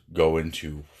old, go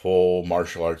into full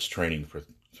martial arts training for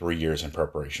 3 years in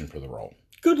preparation for the role.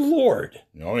 Good Lord!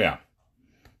 Oh yeah.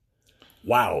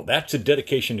 Wow, that's a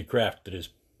dedication to craft that is,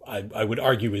 I would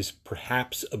argue, is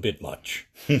perhaps a bit much.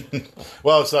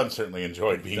 Well, his son certainly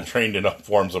enjoyed being trained in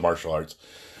forms of martial arts.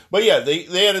 But yeah,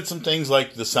 they added some things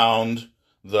like the sound,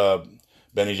 the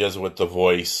Bene Gesserit, the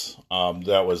voice.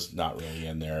 That was not really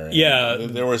in there.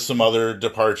 And there were some other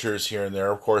departures here and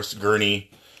there. Of course, Gurney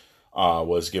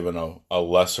was given a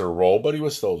lesser role, but he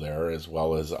was still there, as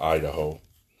well as Idaho,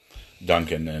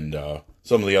 Duncan, and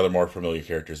some of the other more familiar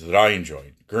characters that I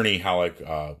enjoyed. Gurney Halleck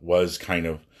was kind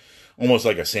of almost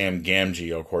like a Sam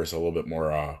Gamgee, of course, a little bit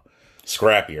more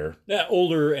scrappier. Yeah,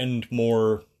 older and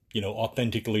more,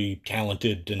 authentically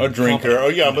talented. And a drinker.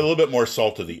 But a little bit more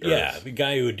salt of the earth. Yeah, the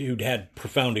guy who'd had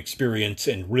profound experience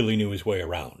and really knew his way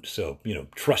around. So,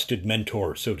 trusted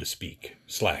mentor, so to speak,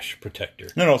 / protector.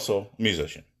 And also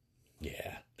musician.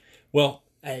 Yeah. Well,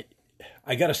 I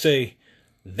gotta say,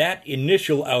 that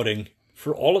initial outing,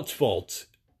 for all its faults,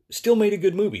 still made a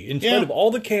good movie. In spite of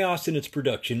all the chaos in its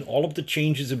production, all of the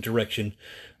changes of direction,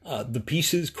 the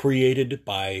pieces created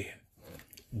by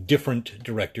different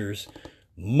directors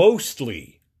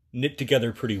mostly knit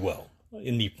together pretty well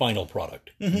in the final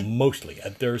product. Mm-hmm. Mostly.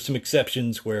 There are some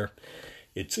exceptions where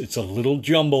it's a little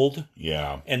jumbled.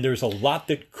 Yeah. And there's a lot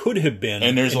that could have been.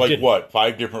 And there's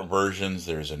 5 different versions.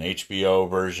 There's an HBO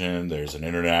version. There's an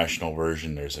international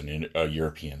version. There's a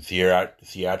European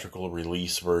theatrical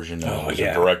release version. There's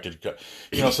a directed cut.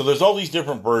 So there's all these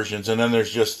different versions. And then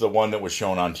there's just the one that was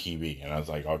shown on TV. And I was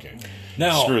like, okay,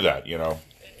 now, screw that,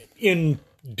 In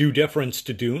due deference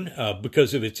to Dune,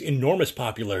 because of its enormous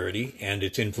popularity and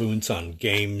its influence on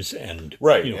games and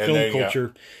film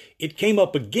culture, it came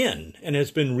up again and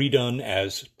has been redone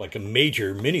as like a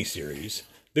major miniseries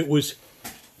that was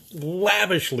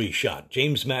lavishly shot.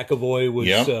 James McAvoy was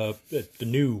the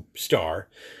new star,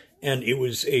 and it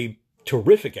was a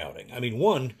terrific outing. I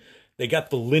mean, they got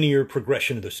the linear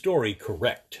progression of the story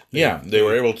correct. They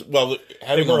were able to. Well,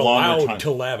 they were allowed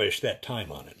to lavish that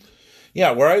time on it.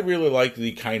 Yeah, where I really like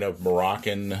the kind of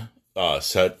Moroccan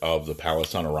set of the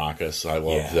Palace on Arrakis. I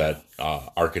love that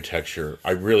architecture.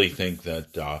 I really think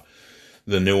that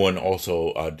the new one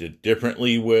also did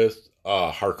differently with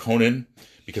Harkonnen,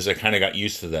 because I kind of got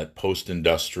used to that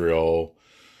post-industrial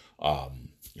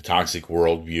toxic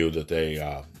worldview that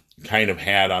they kind of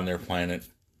had on their planet,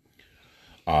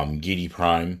 Giedi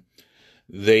Prime.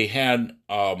 They had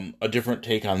a different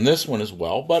take on this one as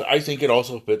well, but I think it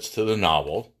also fits to the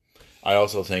novel. I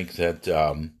also think that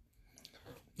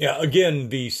Yeah, again,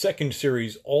 the second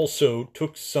series also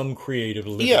took some creative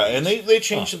liberties. Yeah, and they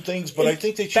changed some things, but I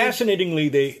think they changed... Fascinatingly,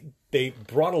 they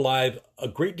brought alive a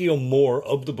great deal more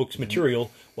of the book's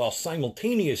material while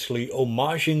simultaneously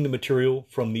homaging the material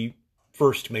from the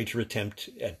first major attempt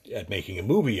at making a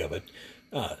movie of it.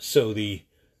 So the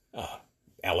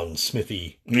Alan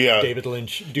Smithy, David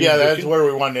Lynch Dune. Yeah, that's where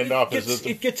we wanted to end off.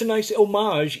 It gets a nice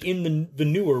homage in the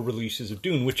newer releases of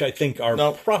Dune, which I think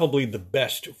are probably the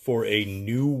best for a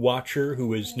new watcher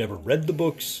who has never read the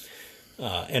books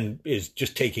and is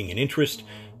just taking an interest.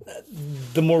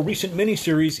 The more recent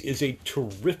miniseries is a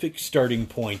terrific starting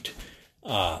point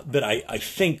that I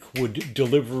think would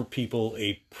deliver people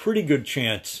a pretty good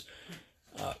chance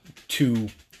to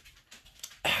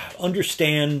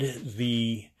understand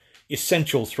the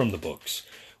essentials from the books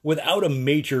without a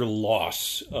major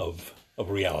loss of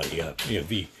reality.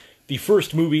 The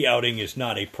first movie outing is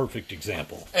not a perfect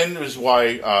example, and it was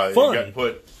why fun, it got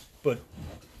put, but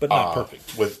not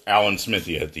perfect, with Alan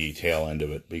Smithy at the tail end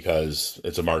of it, because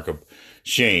it's a mark of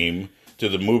shame to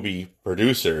the movie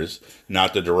producers,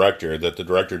 not the director, that the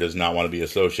director does not want to be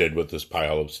associated with this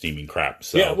pile of steaming crap.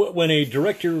 So. Yeah, when a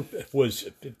director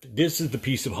this is the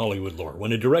piece of Hollywood lore,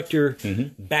 when a director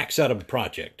backs out of a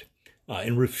project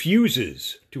and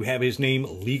refuses to have his name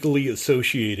legally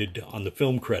associated on the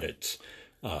film credits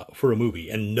for a movie,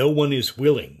 and no one is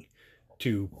willing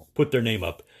to put their name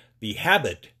up, the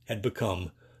habit had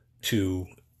become to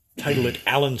title it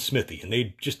Alan Smithy, and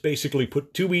they just basically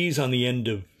put two E's on the end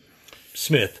of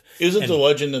Smith. Isn't the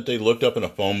legend that they looked up in a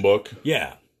phone book?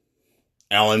 Yeah.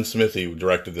 Alan Smithy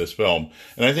directed this film.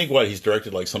 And I think, he's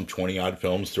directed like some 20-odd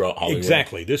films throughout Hollywood?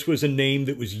 Exactly. This was a name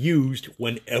that was used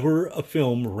whenever a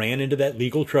film ran into that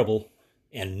legal trouble,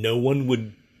 and no one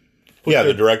would...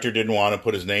 the director didn't want to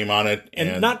put his name on it.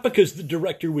 And not because the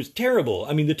director was terrible.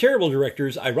 I mean, the terrible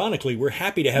directors, ironically, were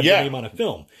happy to have their name on a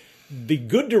film. The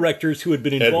good directors who had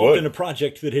been involved in a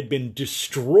project that had been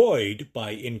destroyed by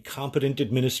incompetent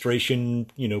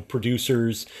administration,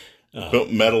 producers...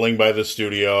 meddling by the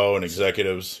studio and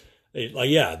executives.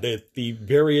 The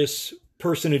various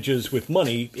personages with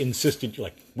money insisted,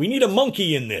 we need a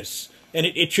monkey in this. And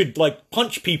it should,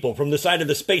 punch people from the side of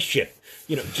the spaceship.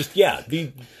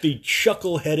 The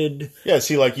chuckle-headed... Yeah,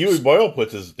 see, Huey Boyle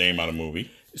puts his name on a movie.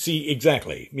 See,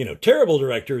 exactly. Terrible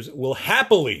directors will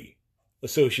happily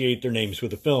associate their names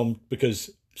with a film because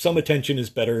some attention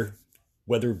is better,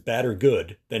 whether bad or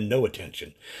good, than no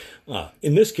attention.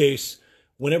 In this case,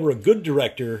 whenever a good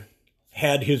director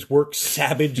had his work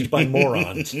savaged by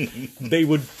morons, they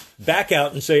would back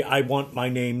out and say, I want my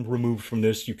name removed from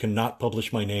this. You cannot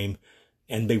publish my name.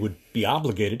 And they would be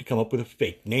obligated to come up with a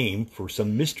fake name for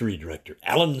some mystery director,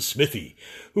 Alan Smithy,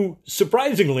 who,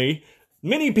 surprisingly,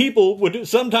 many people would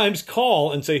sometimes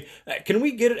call and say, can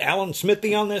we get Alan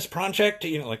Smithy on this project?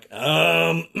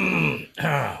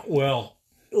 Well,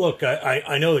 look,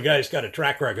 I know the guy's got a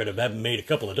track record of having made a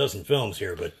couple of dozen films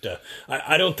here, but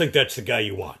I don't think that's the guy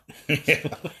you want.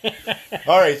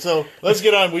 All right, so let's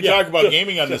get on. We talk about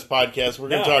gaming on this podcast. We're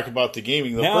going to talk about the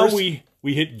gaming.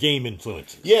 We hit game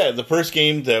influences. Yeah, the first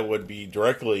game that would be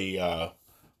directly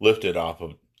lifted off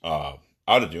of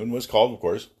out of Dune was called, of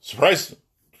course, surprise,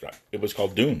 it was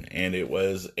called Dune, and it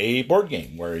was a board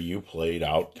game where you played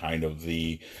out kind of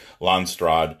the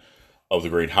Landstrad of the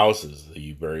great houses,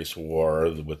 the various war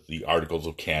with the Articles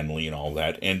of Canley and all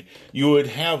that. And you would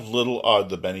have little,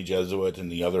 the Bene Gesserit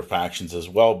and the other factions as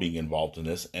well being involved in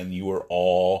this. And you were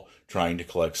all trying to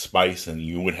collect spice, and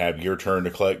you would have your turn to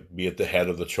collect, be at the head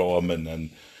of the Choam, and then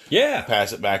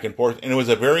pass it back and forth. And it was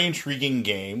a very intriguing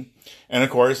game. And of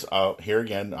course, here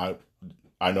again,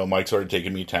 I know Mike's already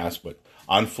taken me to task, but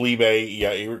on Fleabay,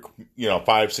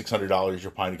 $500-$600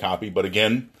 you're buying a copy. But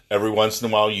again, every once in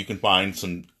a while you can find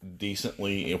some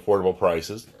decently affordable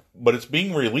prices. But it's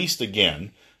being released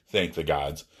again, thank the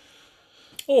gods.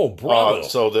 Oh, bravo.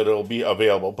 So that it'll be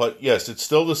available. But yes, it's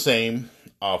still the same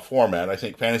format. I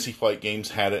think Fantasy Flight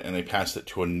Games had it, and they passed it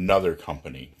to another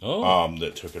company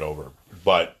that took it over.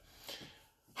 But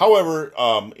however,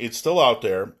 it's still out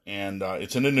there, and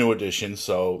it's in a new edition,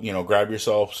 so, grab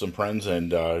yourself some friends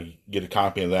and get a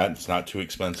copy of that. It's not too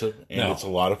expensive, and it's a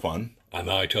lot of fun. I'm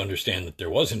to understand that there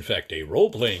was, in fact, a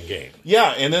role-playing game.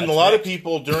 Yeah, and then a lot of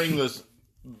people during this,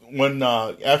 when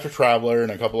after Traveler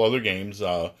and a couple other games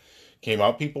came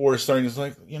out, people were starting to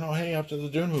say, hey, after the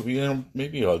Dune movie,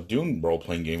 maybe a Dune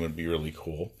role-playing game would be really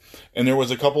cool. And there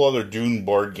was a couple other Dune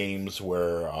board games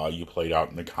where you played out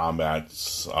in the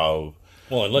combats of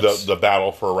the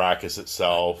battle for Arrakis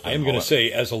itself. I am going to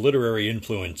say, as a literary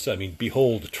influence,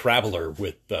 behold Traveler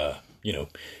with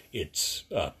it's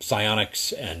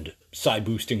psionics and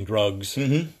psi-boosting drugs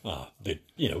that,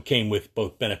 came with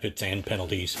both benefits and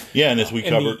penalties. Yeah, and as we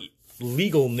covered... The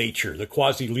legal nature, the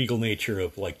quasi-legal nature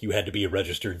of, like, you had to be a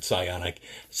registered psionic.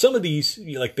 Some of these,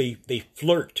 like, they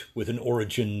flirt with an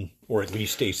origin, or at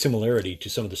least a similarity to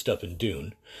some of the stuff in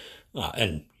Dune.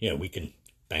 And, we can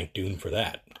thank Dune for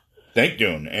that. Thank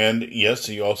Dune. And, yes,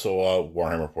 you also,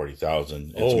 Warhammer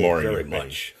 40,000. It's more very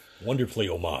much. Wonderfully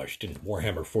homaged in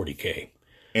Warhammer 40K.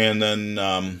 And then,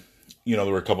 there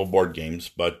were a couple board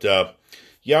games, but...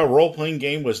 a role-playing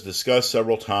game was discussed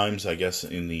several times, I guess,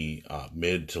 in the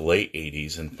mid to late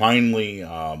 80s. And finally,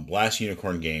 Last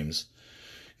Unicorn Games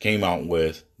came out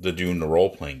with the Dune, the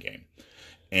role-playing game.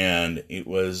 And it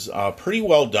was pretty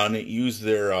well done. It used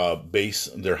their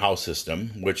house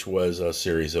system, which was a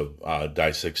series of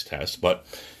die 6 tests. But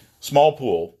small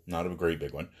pool, not a great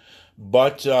big one.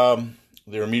 But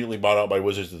they were immediately bought out by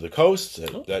Wizards of the Coast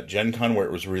at Gen Con where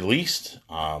it was released.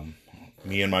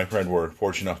 Me and my friend were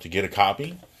fortunate enough to get a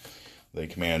copy. They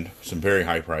command some very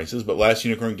high prices. But Last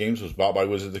Unicorn Games was bought by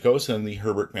Wizards of the Coast, and the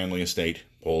Herbert family estate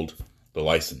pulled the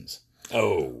license.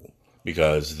 Oh.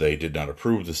 Because they did not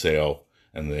approve the sale,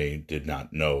 and they did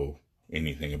not know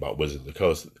anything about Wizards of the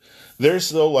Coast. They're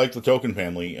still, like the Tolkien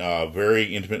family, very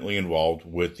intimately involved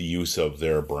with the use of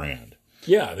their brand.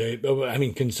 Yeah,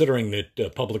 considering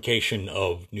that publication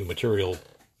of new material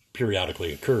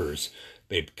periodically occurs,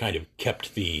 they've kind of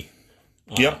kept the...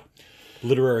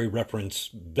 literary reference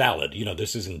valid.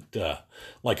 This isn't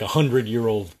like a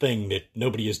 100-year-old thing that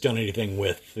nobody has done anything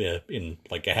with in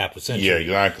like a half a century. Yeah,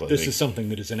 exactly. This is something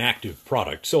that is an active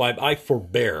product. So I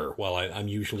forbear, while I'm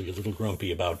usually a little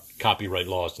grumpy about copyright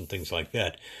laws and things like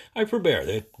that, I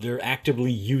forbear. They're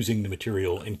actively using the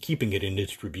material and keeping it in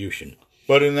distribution.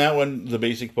 But in that one, the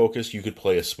basic focus, you could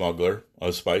play a smuggler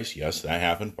of spice. Yes, that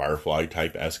happened.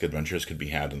 Firefly-type-esque adventures could be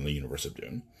had in the universe of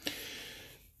Dune.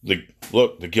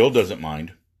 The guild doesn't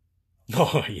mind.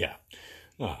 Oh, yeah.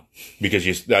 Because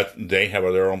they have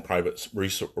their own private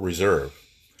reserve.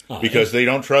 Because they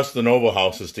don't trust the noble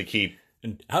houses to keep...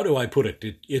 And how do I put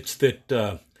it? It's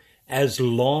that as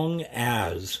long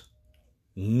as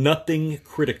nothing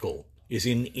critical is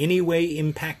in any way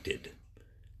impacted,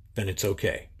 then it's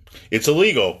okay. It's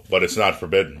illegal, but it's not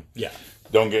forbidden. Yeah.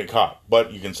 Don't get caught,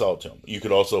 but you can sell it to them. You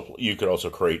could also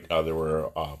create... there were...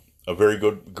 a very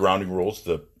good grounding rules.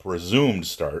 The presumed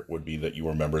start would be that you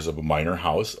were members of a minor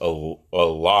house,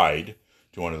 allied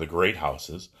to one of the great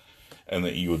houses, and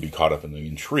that you would be caught up in the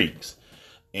intrigues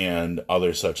and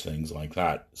other such things like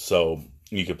that. So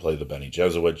you could play the Bene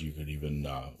Gesserit. You could even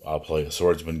play a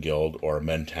swordsman guild or a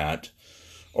mentat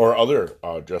or other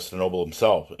just a noble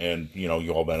himself, and you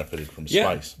all benefited from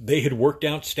spice. Yeah, they had worked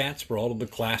out stats for all of the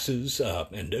classes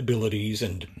and abilities,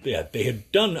 and they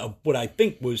had done what I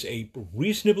think was a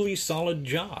reasonably solid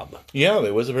job. Yeah,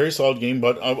 it was a very solid game,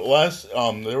 but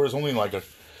there was only like a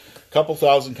couple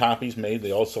thousand copies made.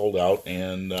 They all sold out,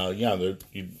 and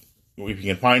if you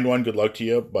can find one, good luck to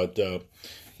you. But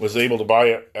was able to buy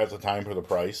it at the time for the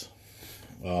price.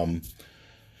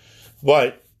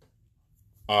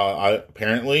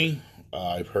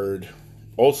 I've heard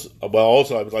also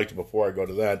I would like to, before I go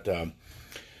to that,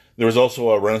 there was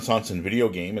also a Renaissance in video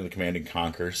game in the Command and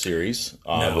Conquer series.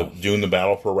 The Dune, the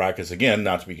Battle for Arrakis, again,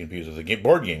 not to be confused with the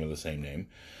board game of the same name.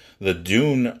 The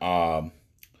Dune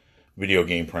video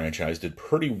game franchise did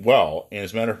pretty well, and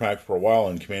as a matter of fact, for a while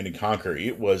in Command and Conquer,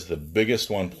 it was the biggest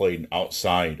one played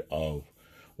outside of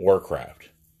Warcraft.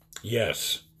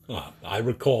 Yes, I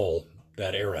recall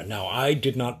that era. Now, I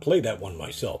did not play that one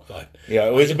myself.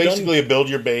 It was basically a build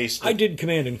your base. I did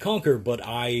Command and Conquer, but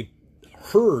I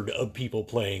heard of people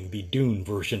playing the Dune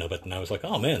version of it, and I was like,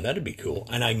 oh man, that'd be cool.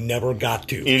 And I never got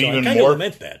to. I kind of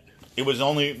lament that. It was the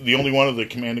only one of the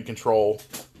Command and Control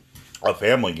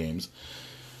family games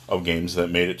that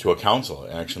made it to a console.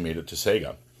 It actually made it to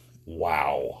Sega.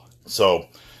 Wow. So,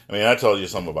 that tells you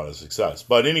something about its success.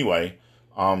 But anyway,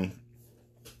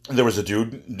 there was a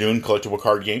Dune collectible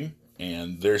card game.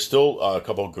 And there's still a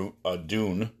couple of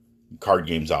Dune card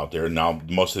games out there. Now,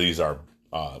 most of these are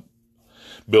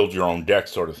build your own deck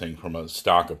sort of thing from a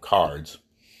stock of cards.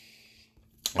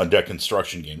 Deck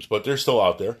construction games, but they're still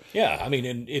out there. Yeah, and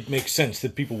it makes sense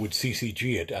that people would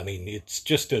CCG it. It's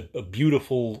just a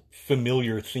beautiful,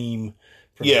 familiar theme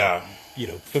from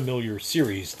familiar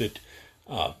series that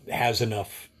has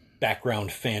enough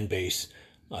background fan base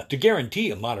to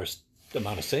guarantee a modest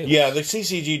amount of sales. Yeah, the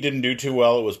CCG didn't do too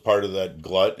well. It was part of that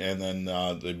glut, and then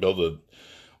they built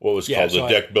called the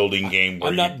deck building game.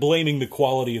 I'm not blaming the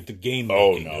quality of the game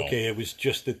making, no. Okay? It was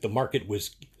just that the market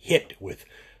was hit with,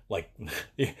 like,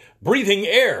 breathing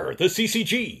air, the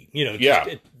CCG.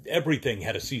 everything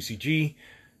had a CCG,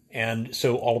 and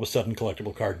so all of a sudden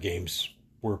collectible card games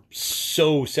were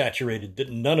so saturated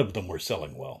that none of them were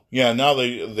selling well. Yeah, now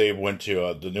they went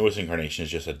to the newest incarnation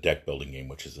is just a deck building game,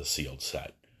 which is a sealed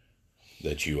set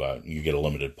that you get a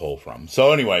limited pull from.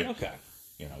 So anyway, Okay.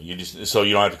 you just so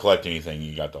you don't have to collect anything.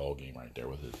 You got the whole game right there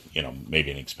with it.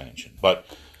 Maybe an expansion. But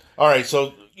all right,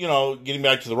 so getting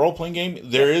back to the role playing game,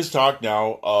 there is talk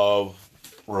now of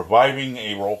reviving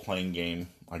a role playing game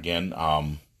again.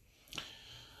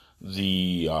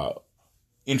 The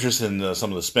interest in some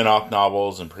of the spin-off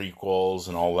novels and prequels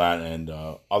and all that, and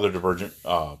other Divergent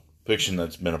fiction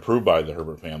that's been approved by the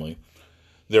Herbert family.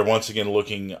 They're once again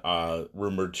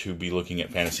rumored to be looking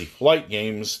at Fantasy Flight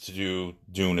games to do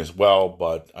Dune as well,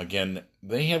 but again,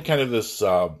 they have kind of this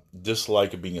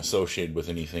dislike of being associated with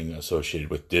anything associated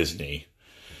with Disney.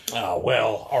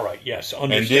 Well, all right, yes,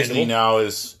 understandable. And Disney now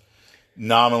is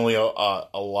nominally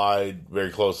allied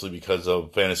very closely because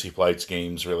of Fantasy Flight's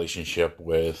game's relationship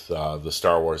with the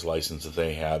Star Wars license that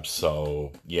they have.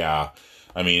 So, yeah,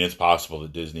 I mean, it's possible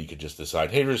that Disney could just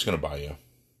decide, hey, we're just going to buy you.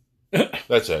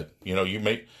 That's it. You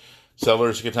make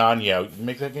Settlers Catan. Yeah, you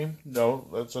make that game? No,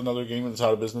 that's another game that's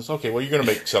out of business. Okay, well, you're going to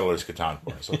make Settlers Catan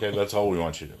for us. Okay, that's all we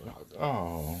want you to do.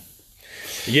 Oh.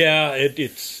 Yeah,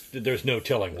 it's there's no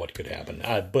telling what could happen,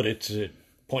 but it's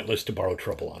pointless to borrow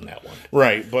trouble on that one.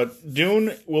 Right, but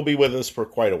Dune will be with us for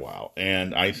quite a while,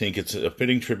 and I think it's a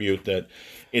fitting tribute that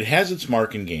it has its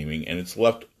mark in gaming, and it's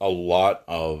left a lot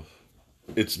of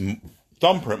its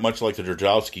thumbprint, much like the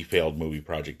Drozowski failed movie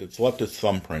project. It's left its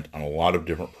thumbprint on a lot of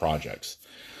different projects,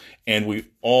 and we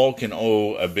all can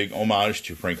owe a big homage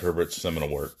to Frank Herbert's seminal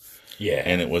work. Yeah.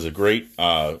 And it was a great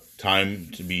time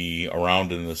to be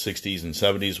around in the 60s and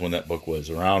 70s when that book was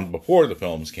around before the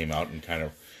films came out and kind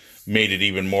of made it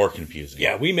even more confusing.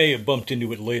 Yeah, we may have bumped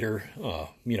into it later,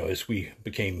 as we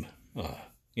became,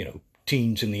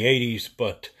 teens in the 80s,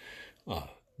 but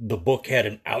the book had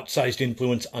an outsized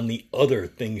influence on the other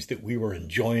things that we were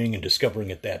enjoying and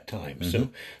discovering at that time. Mm-hmm. So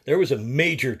there was a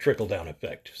major trickle-down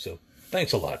effect. So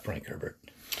thanks a lot, Frank Herbert.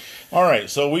 All right,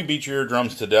 so we beat your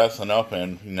drums to death enough,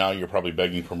 and now you're probably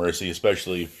begging for mercy,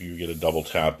 especially if you get a double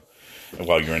tap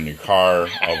while you're in your car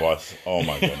of us. Oh,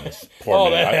 my goodness. Poor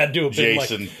man. That had to have been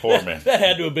Jason, poor man. That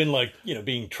had to have been like,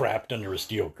 being trapped under a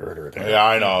steel girder. Yeah,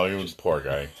 I know. He was a poor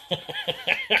guy.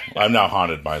 I'm now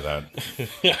haunted by that.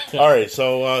 All right,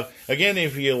 so again,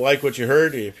 if you like what you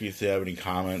heard, if you have any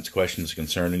comments, questions,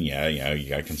 concerning, you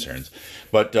got concerns.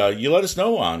 But you let us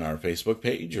know on our Facebook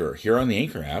page or here on the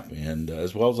Anchor app, and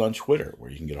as well as on Twitter, where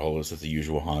you can get a hold of us at the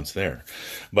usual haunts there.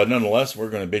 But nonetheless, we're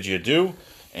going to bid you adieu,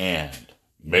 and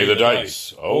may the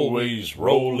dice always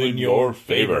roll in your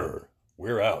favor.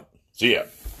 We're out. See ya.